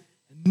view,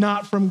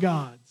 not from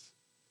God's."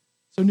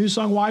 So New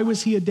Song, why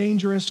was he a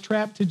dangerous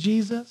trap to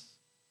Jesus?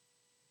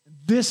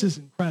 This is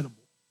incredible.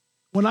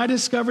 When I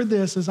discovered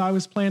this as I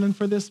was planning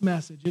for this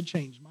message, it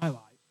changed my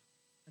life.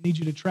 I need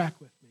you to track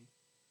with me.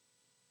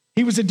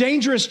 He was a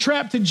dangerous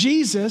trap to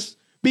Jesus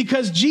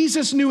because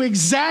Jesus knew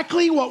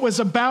exactly what was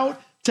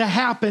about to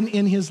happen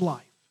in his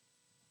life.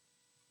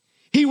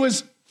 He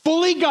was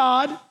fully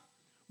God,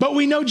 but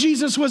we know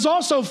Jesus was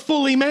also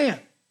fully man.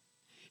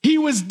 He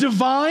was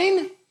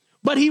divine,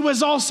 but he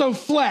was also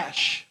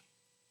flesh.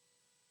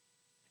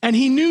 And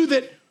he knew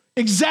that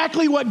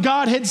exactly what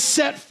God had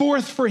set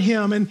forth for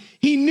him. And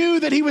he knew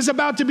that he was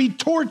about to be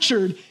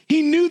tortured.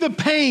 He knew the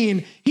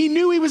pain. He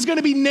knew he was going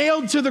to be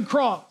nailed to the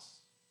cross.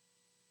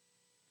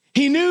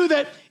 He knew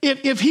that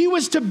if he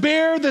was to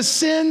bear the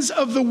sins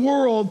of the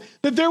world,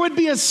 that there would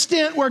be a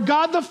stint where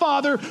God the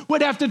Father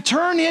would have to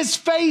turn his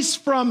face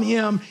from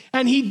him.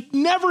 And he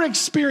never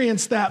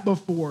experienced that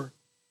before.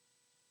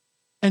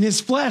 And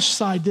his flesh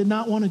side did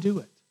not want to do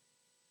it.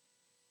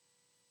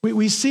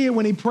 We see it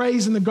when he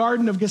prays in the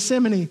Garden of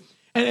Gethsemane.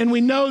 And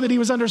we know that he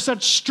was under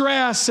such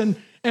stress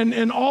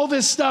and all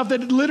this stuff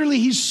that literally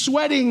he's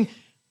sweating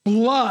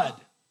blood.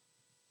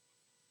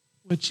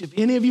 Which, if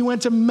any of you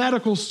went to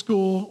medical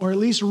school or at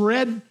least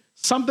read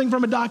something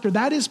from a doctor,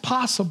 that is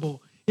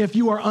possible if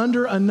you are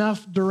under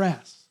enough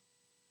duress.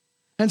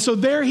 And so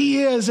there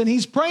he is, and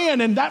he's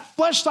praying, and that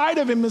flesh side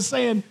of him is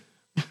saying,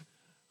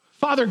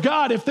 "Father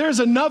God, if there's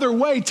another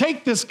way,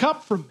 take this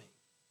cup from me."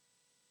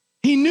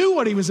 He knew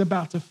what he was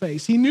about to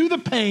face. He knew the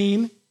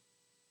pain.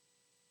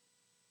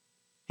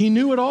 He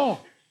knew it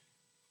all.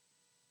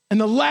 And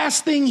the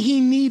last thing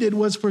he needed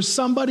was for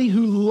somebody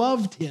who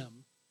loved him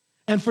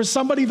and for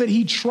somebody that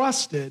he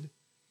trusted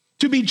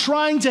to be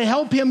trying to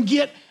help him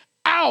get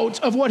out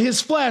of what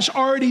his flesh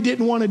already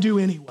didn't want to do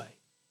anyway.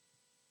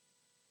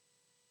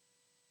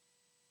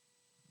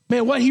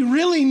 Man, what he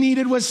really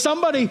needed was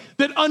somebody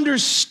that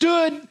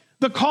understood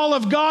the call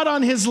of God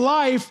on his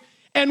life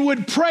and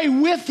would pray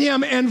with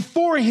him and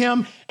for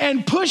him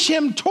and push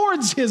him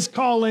towards his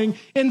calling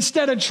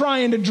instead of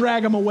trying to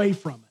drag him away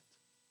from it.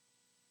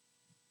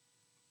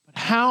 But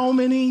how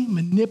many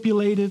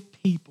manipulative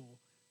people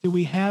do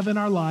we have in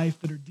our life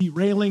that are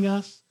derailing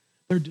us,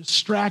 they're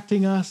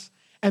distracting us,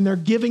 and they're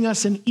giving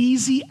us an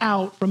easy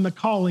out from the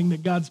calling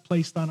that God's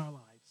placed on our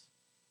lives?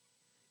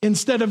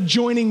 Instead of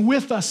joining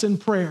with us in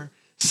prayer,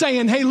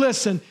 saying, "Hey,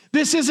 listen,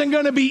 this isn't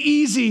going to be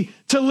easy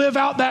to live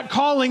out that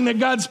calling that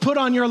God's put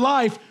on your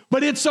life,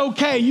 but it's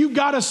okay. You've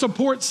got a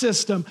support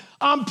system.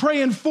 I'm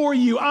praying for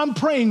you. I'm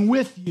praying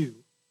with you."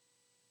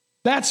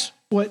 That's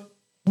what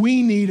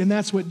we need, and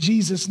that's what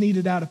Jesus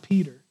needed out of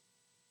Peter.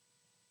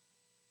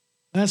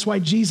 And that's why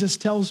Jesus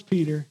tells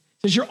Peter,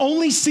 he says, "You're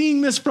only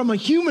seeing this from a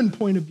human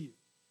point of view.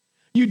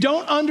 You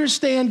don't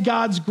understand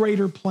God's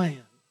greater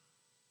plan."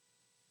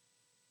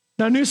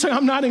 Now, Newsong,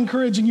 I'm not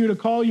encouraging you to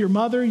call your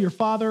mother, your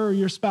father, or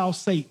your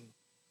spouse Satan.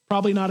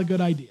 Probably not a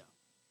good idea.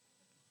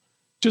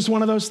 Just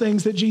one of those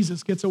things that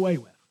Jesus gets away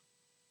with.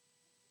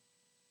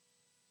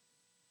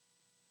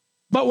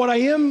 But what I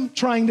am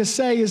trying to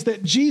say is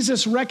that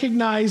Jesus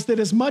recognized that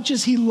as much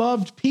as he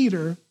loved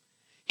Peter,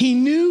 he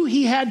knew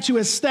he had to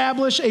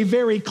establish a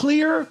very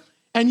clear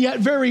and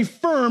yet very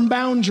firm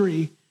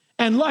boundary.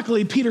 And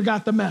luckily, Peter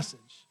got the message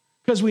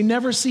because we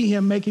never see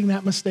him making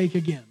that mistake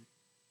again.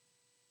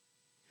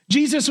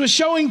 Jesus was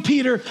showing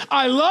Peter,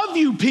 "I love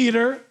you,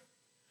 Peter,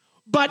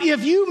 but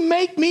if you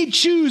make me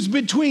choose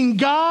between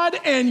God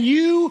and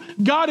you,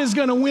 God is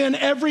going to win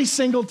every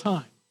single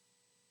time."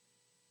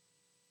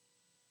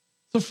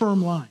 It's a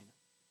firm line.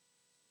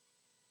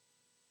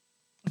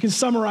 I can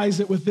summarize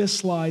it with this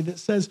slide that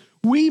says,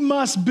 we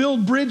must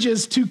build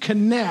bridges to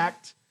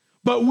connect,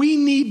 but we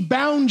need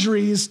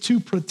boundaries to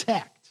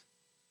protect.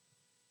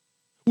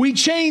 We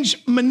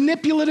change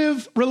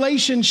manipulative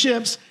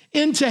relationships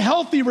into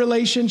healthy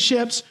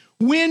relationships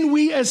when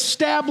we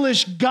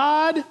establish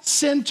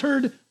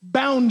God-centered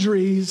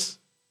boundaries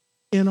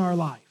in our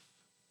life.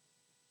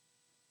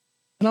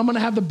 And I'm going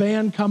to have the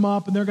band come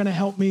up and they're going to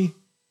help me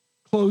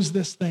close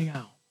this thing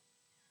out.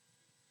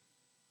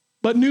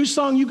 But New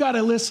Song, you got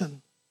to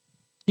listen.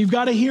 You've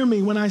got to hear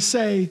me when I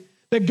say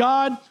that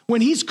God,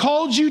 when he's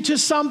called you to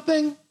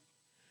something,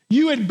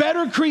 you had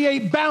better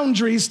create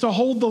boundaries to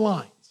hold the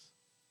lines.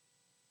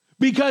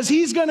 Because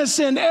he's going to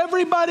send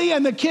everybody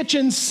in the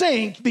kitchen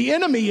sink, the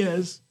enemy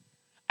is,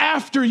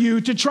 after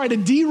you to try to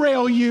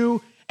derail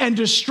you and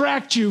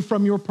distract you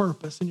from your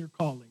purpose and your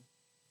calling.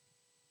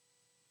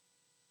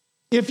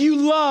 If you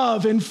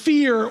love and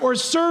fear or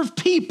serve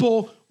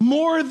people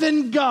more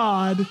than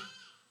God,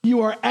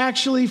 you are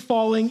actually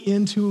falling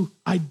into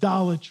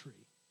idolatry.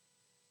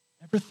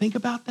 Ever think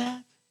about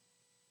that?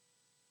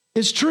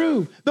 It's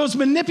true. Those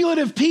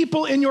manipulative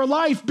people in your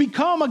life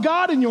become a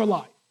God in your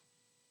life.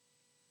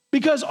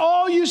 Because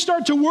all you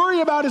start to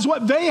worry about is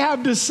what they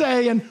have to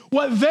say and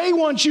what they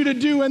want you to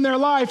do in their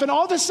life. And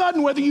all of a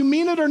sudden, whether you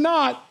mean it or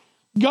not,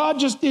 God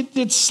just,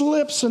 it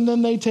slips and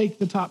then they take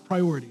the top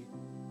priority.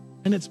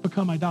 And it's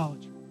become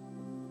idolatry.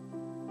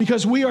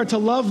 Because we are to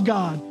love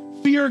God,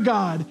 fear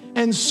God,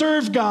 and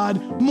serve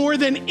God more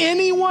than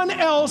anyone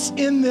else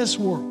in this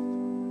world.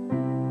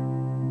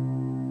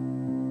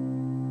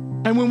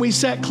 And when we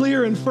set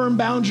clear and firm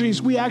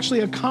boundaries, we actually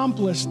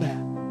accomplish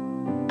that.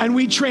 And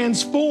we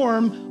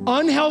transform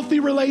unhealthy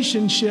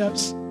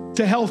relationships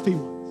to healthy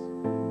ones.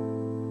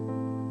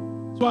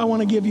 So I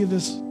want to give you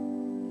this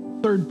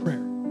third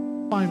prayer,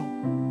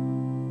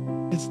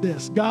 final. It's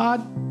this: God,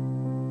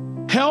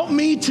 help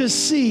me to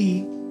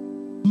see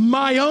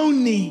my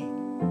own need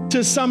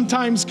to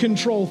sometimes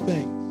control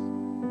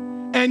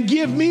things, and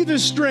give me the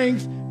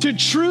strength to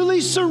truly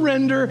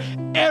surrender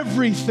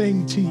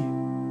everything to you.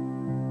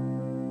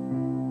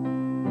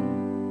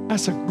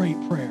 That's a great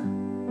prayer.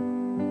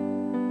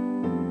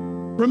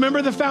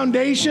 Remember the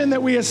foundation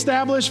that we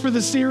established for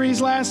the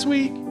series last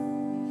week?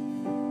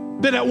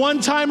 That at one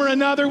time or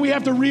another, we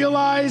have to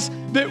realize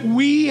that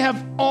we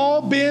have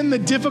all been the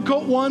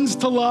difficult ones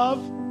to love.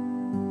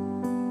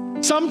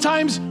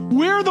 Sometimes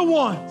we're the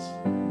ones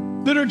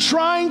that are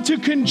trying to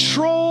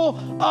control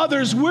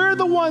others. We're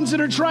the ones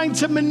that are trying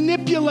to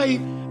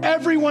manipulate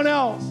everyone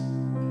else.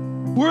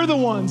 We're the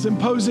ones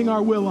imposing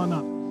our will on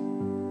others.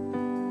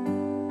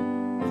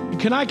 And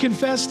can I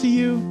confess to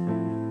you,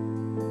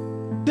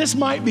 this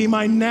might be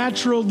my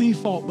natural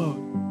default mode.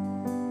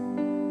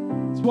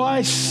 That's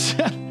why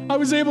I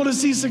was able to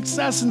see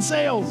success in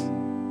sales.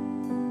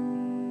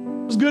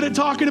 I was good at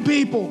talking to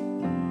people.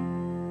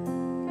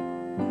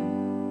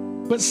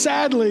 But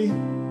sadly,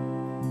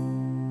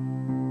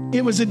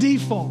 it was a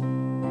default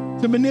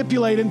to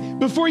manipulate. And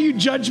before you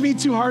judge me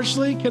too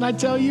harshly, can I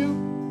tell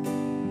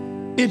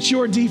you, it's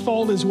your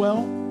default as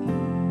well.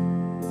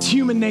 It's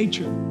human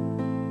nature.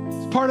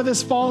 It's part of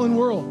this fallen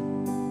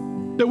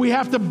world that we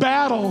have to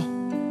battle,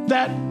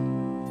 that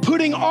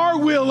putting our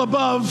will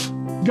above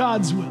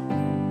God's will.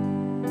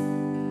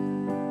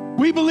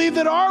 We believe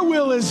that our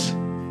will is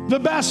the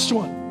best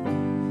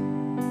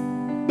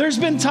one. There's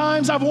been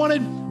times I've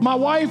wanted my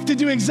wife to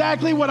do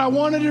exactly what I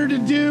wanted her to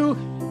do,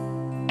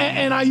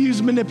 and I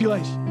use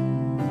manipulation.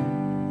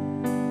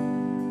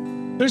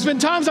 There's been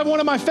times I've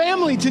wanted my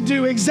family to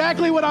do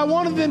exactly what I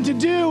wanted them to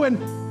do,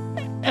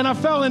 and I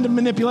fell into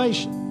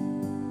manipulation.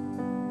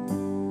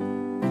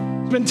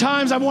 There's been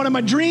times I've wanted my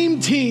dream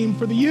team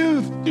for the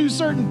youth to do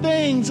certain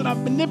things, and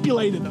I've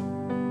manipulated them.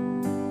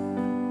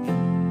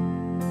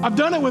 I've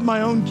done it with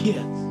my own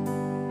kids.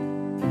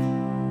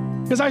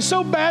 Because I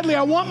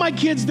want my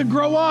kids to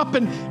grow up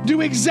and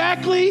do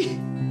exactly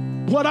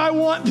what I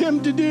want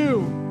them to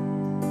do.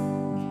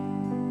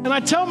 And I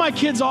tell my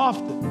kids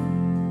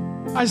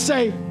often,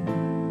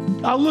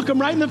 I'll look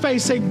them right in the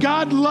face, say,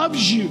 God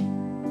loves you,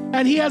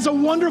 and he has a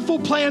wonderful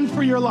plan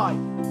for your life.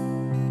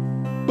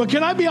 But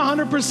can I be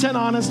 100%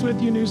 honest with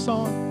you, New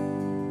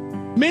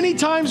Song? Many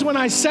times when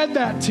I said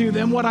that to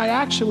them, what I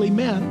actually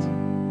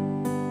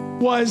meant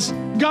was,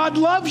 God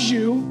loves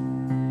you,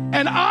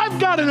 and I've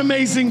got an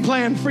amazing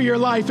plan for your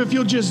life if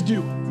you'll just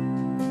do it.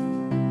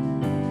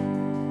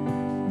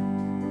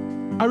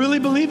 I really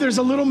believe there's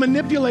a little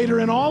manipulator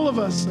in all of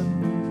us.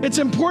 And it's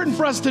important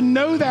for us to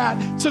know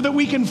that so that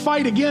we can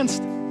fight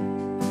against it.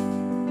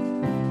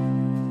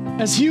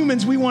 As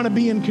humans, we want to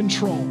be in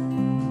control.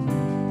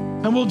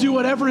 And we'll do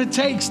whatever it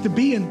takes to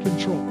be in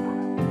control.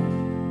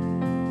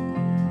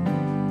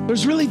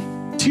 There's really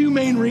two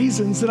main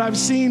reasons that I've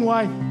seen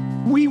why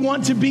we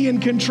want to be in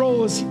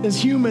control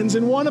as humans.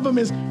 And one of them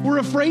is we're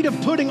afraid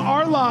of putting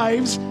our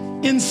lives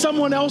in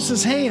someone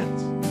else's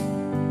hands.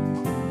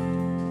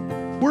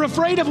 We're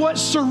afraid of what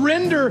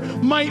surrender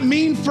might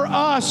mean for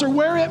us, or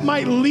where it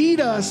might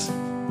lead us,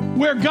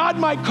 where God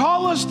might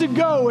call us to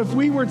go if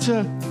we were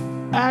to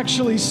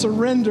actually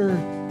surrender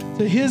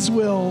to His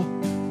will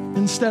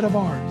instead of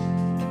ours.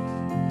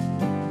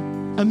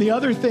 And the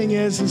other thing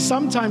is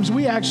sometimes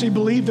we actually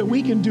believe that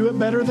we can do it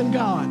better than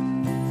God.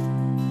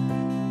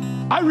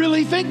 I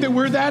really think that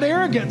we're that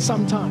arrogant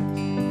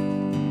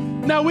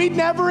sometimes. Now, we'd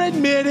never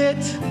admit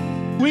it.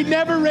 We'd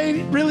never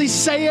really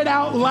say it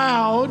out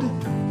loud.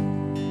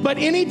 But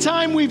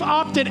anytime we've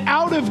opted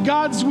out of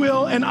God's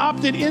will and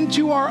opted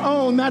into our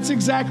own, that's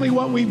exactly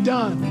what we've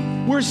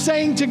done. We're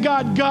saying to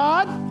God,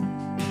 God,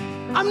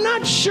 I'm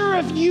not sure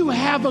if you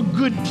have a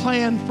good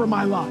plan for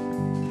my life,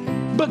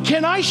 but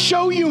can I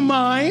show you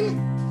mine?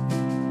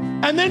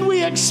 And then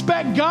we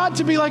expect God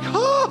to be like,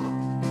 oh,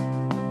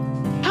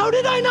 how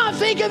did I not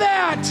think of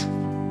that?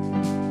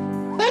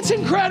 That's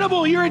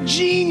incredible. You're a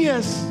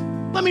genius.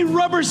 Let me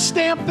rubber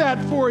stamp that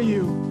for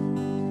you.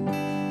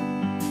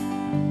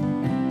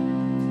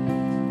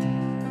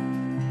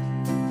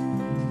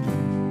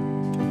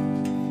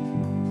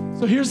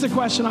 So here's the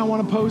question I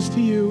want to pose to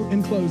you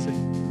in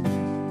closing.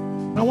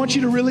 I want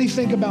you to really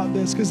think about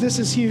this because this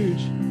is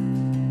huge.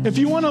 If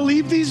you want to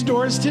leave these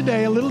doors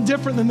today a little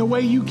different than the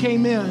way you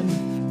came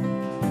in,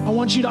 I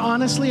want you to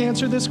honestly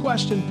answer this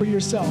question for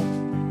yourself.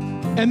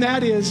 And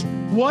that is,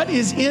 what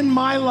is in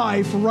my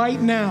life right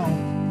now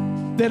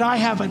that I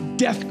have a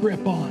death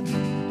grip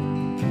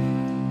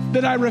on?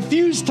 That I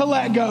refuse to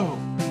let go?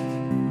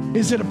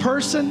 Is it a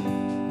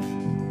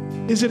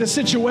person? Is it a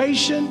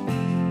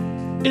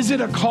situation? Is it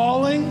a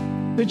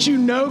calling that you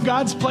know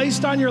God's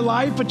placed on your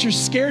life, but you're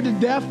scared to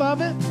death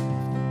of it?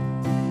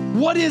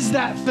 What is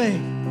that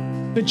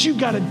thing that you've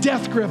got a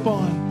death grip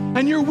on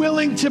and you're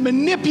willing to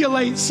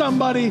manipulate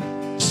somebody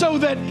so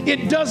that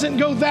it doesn't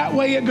go that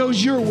way, it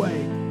goes your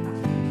way?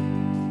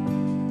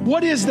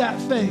 What is that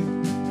thing?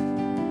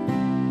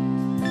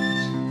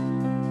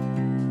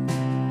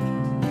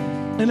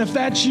 And if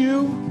that's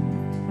you,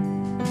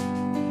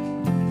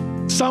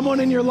 someone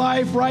in your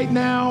life right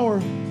now,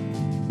 or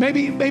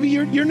maybe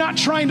you're not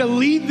trying to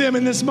lead them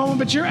in this moment,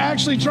 but you're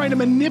actually trying to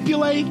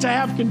manipulate to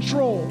have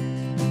control.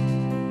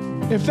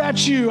 If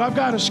that's you, I've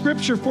got a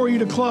scripture for you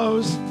to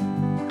close.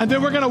 And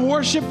then we're going to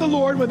worship the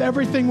Lord with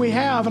everything we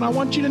have. And I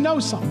want you to know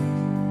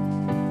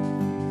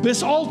something.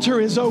 This altar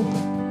is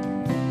open.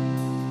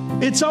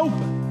 It's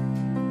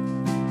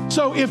open.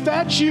 So if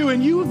that's you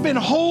and you've been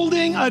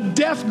holding a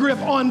death grip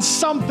on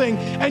something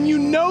and you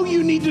know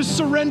you need to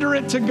surrender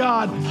it to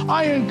God,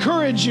 I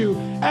encourage you,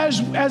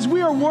 as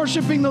we are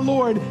worshiping the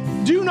Lord,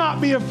 do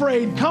not be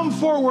afraid. Come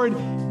forward.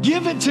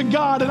 Give it to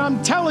God, and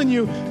I'm telling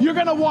you, you're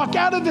going to walk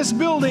out of this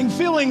building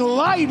feeling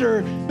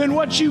lighter than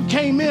what you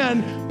came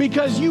in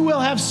because you will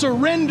have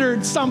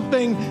surrendered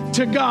something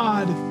to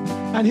God,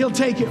 and He'll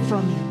take it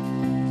from you.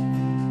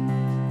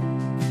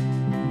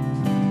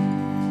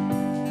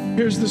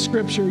 Here's the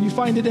scripture. You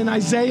find it in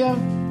Isaiah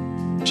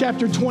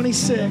chapter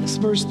 26,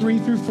 verse 3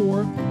 through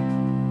 4.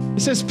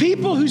 It says,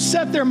 people who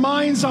set their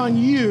minds on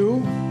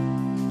you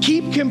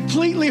keep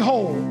completely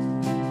whole,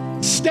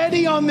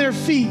 steady on their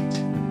feet,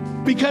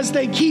 because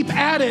they keep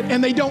at it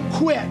and they don't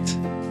quit.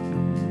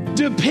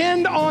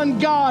 Depend on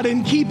God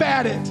and keep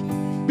at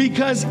it,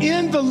 because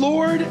in the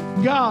Lord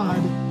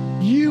God,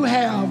 you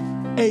have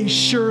a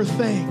sure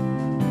thing.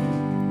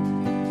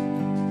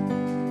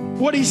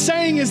 What he's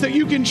saying is that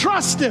you can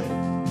trust Him.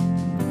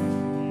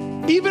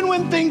 Even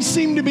when things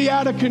seem to be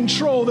out of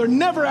control, they're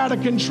never out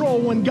of control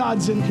when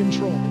God's in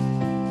control.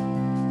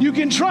 You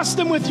can trust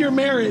Him with your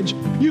marriage.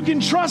 You can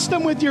trust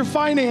Him with your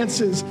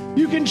finances.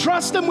 You can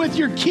trust Him with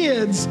your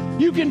kids.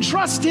 You can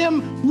trust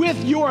Him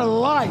with your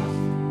life.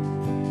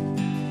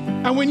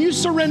 And when you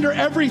surrender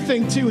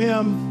everything to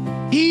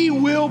Him, He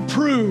will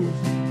prove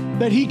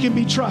that He can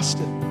be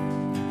trusted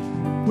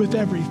with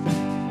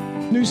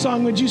everything. New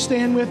song, would you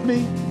stand with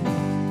me?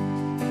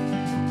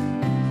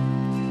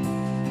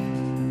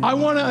 I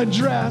want to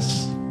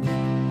address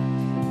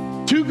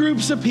two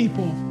groups of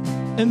people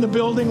in the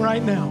building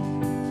right now.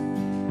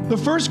 The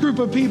first group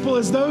of people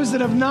is those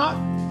that have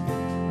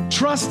not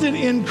trusted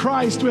in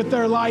Christ with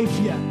their life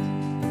yet.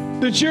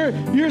 That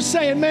you're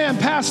saying, man,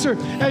 Pastor,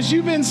 as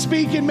you've been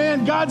speaking,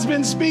 man, God's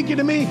been speaking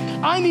to me.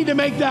 I need to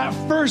make that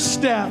first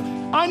step.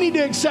 I need to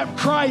accept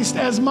Christ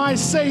as my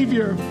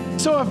Savior.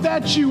 So if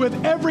that's you,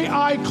 with every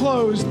eye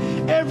closed,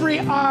 every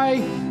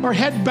eye or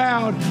head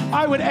bowed,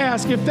 I would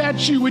ask, if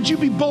that's you, would you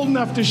be bold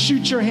enough to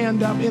shoot your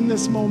hand up in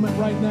this moment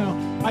right now?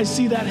 I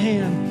see that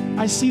hand.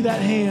 I see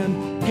that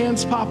hand.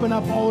 Hands popping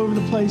up all over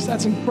the place.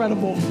 That's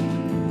incredible.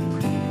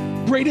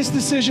 Greatest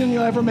decision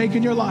you'll ever make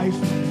in your life.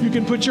 You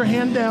can put your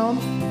hand down.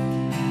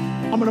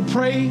 I'm going to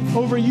pray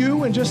over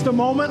you in just a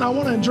moment. I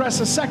want to address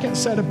a second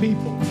set of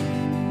people.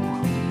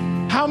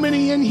 How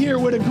many in here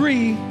would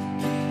agree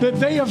that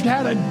they have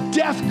had a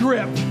death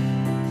grip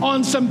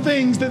on some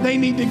things that they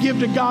need to give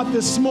to God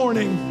this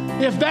morning?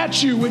 If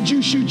that's you, would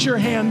you shoot your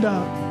hand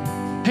up?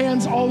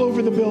 Hands all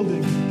over the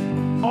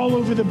building. All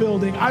over the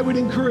building. I would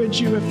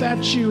encourage you, if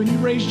that's you and you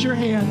raised your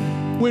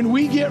hand, when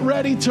we get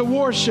ready to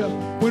worship,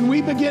 when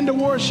we begin to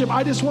worship,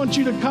 I just want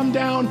you to come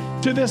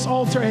down to this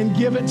altar and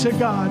give it to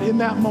God in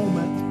that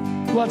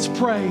moment. Let's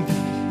pray.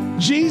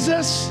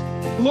 Jesus,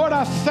 Lord,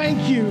 I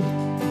thank you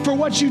for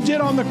what you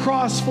did on the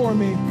cross for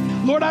me.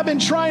 Lord, I've been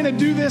trying to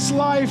do this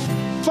life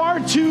far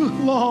too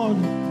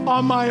long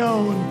on my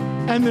own.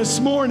 And this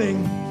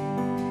morning,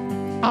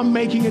 I'm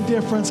making a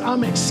difference.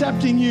 I'm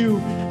accepting you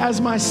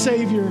as my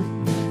Savior.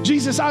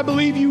 Jesus, I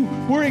believe you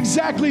were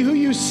exactly who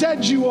you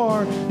said you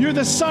are. You're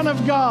the Son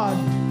of God.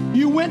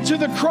 You went to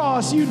the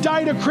cross. You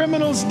died a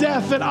criminal's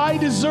death that I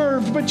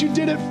deserved, but you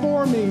did it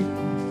for me.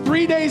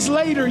 3 days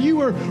later, you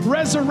were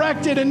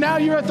resurrected, and now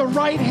you're at the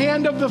right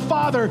hand of the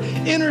Father,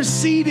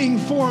 interceding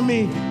for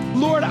me.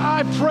 Lord,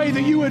 I pray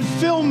that you would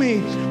fill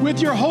me with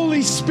your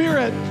Holy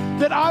Spirit,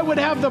 that I would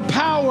have the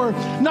power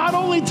not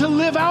only to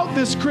live out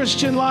this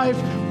Christian life,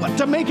 but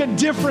to make a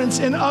difference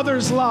in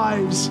others'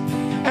 lives.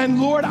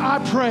 And Lord, I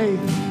pray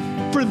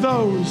for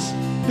those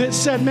that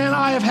said, man,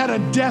 I have had a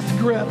death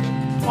grip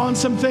on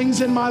some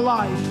things in my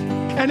life.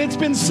 And it's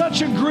been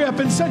such a grip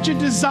and such a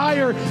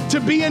desire to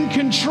be in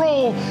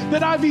control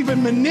that I've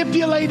even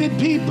manipulated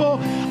people.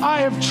 I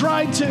have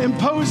tried to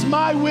impose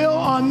my will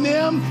on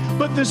them.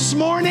 But this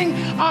morning,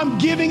 I'm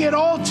giving it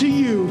all to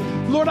you.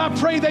 Lord, I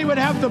pray they would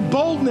have the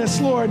boldness,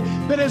 Lord,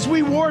 that as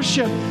we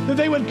worship, that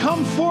they would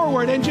come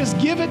forward and just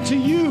give it to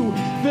you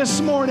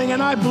this morning.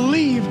 And I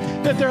believe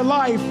that their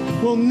life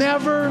will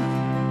never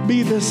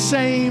be the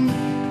same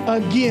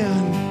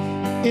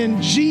again.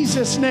 In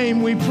Jesus'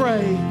 name we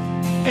pray.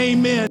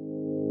 Amen.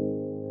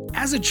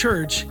 As a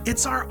church,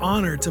 it's our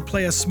honor to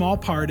play a small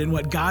part in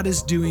what God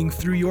is doing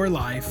through your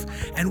life,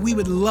 and we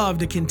would love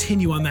to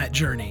continue on that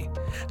journey.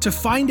 To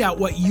find out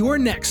what your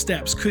next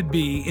steps could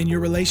be in your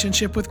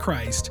relationship with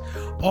Christ,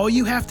 all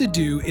you have to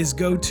do is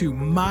go to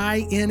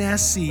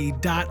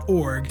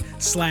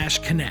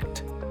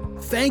mynsc.org/connect.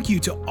 Thank you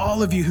to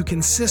all of you who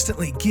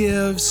consistently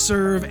give,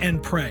 serve,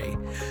 and pray.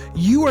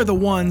 You are the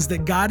ones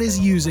that God is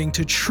using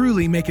to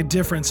truly make a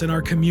difference in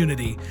our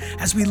community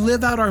as we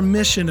live out our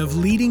mission of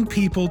leading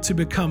people to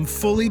become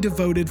fully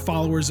devoted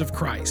followers of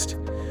Christ.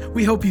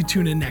 We hope you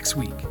tune in next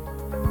week.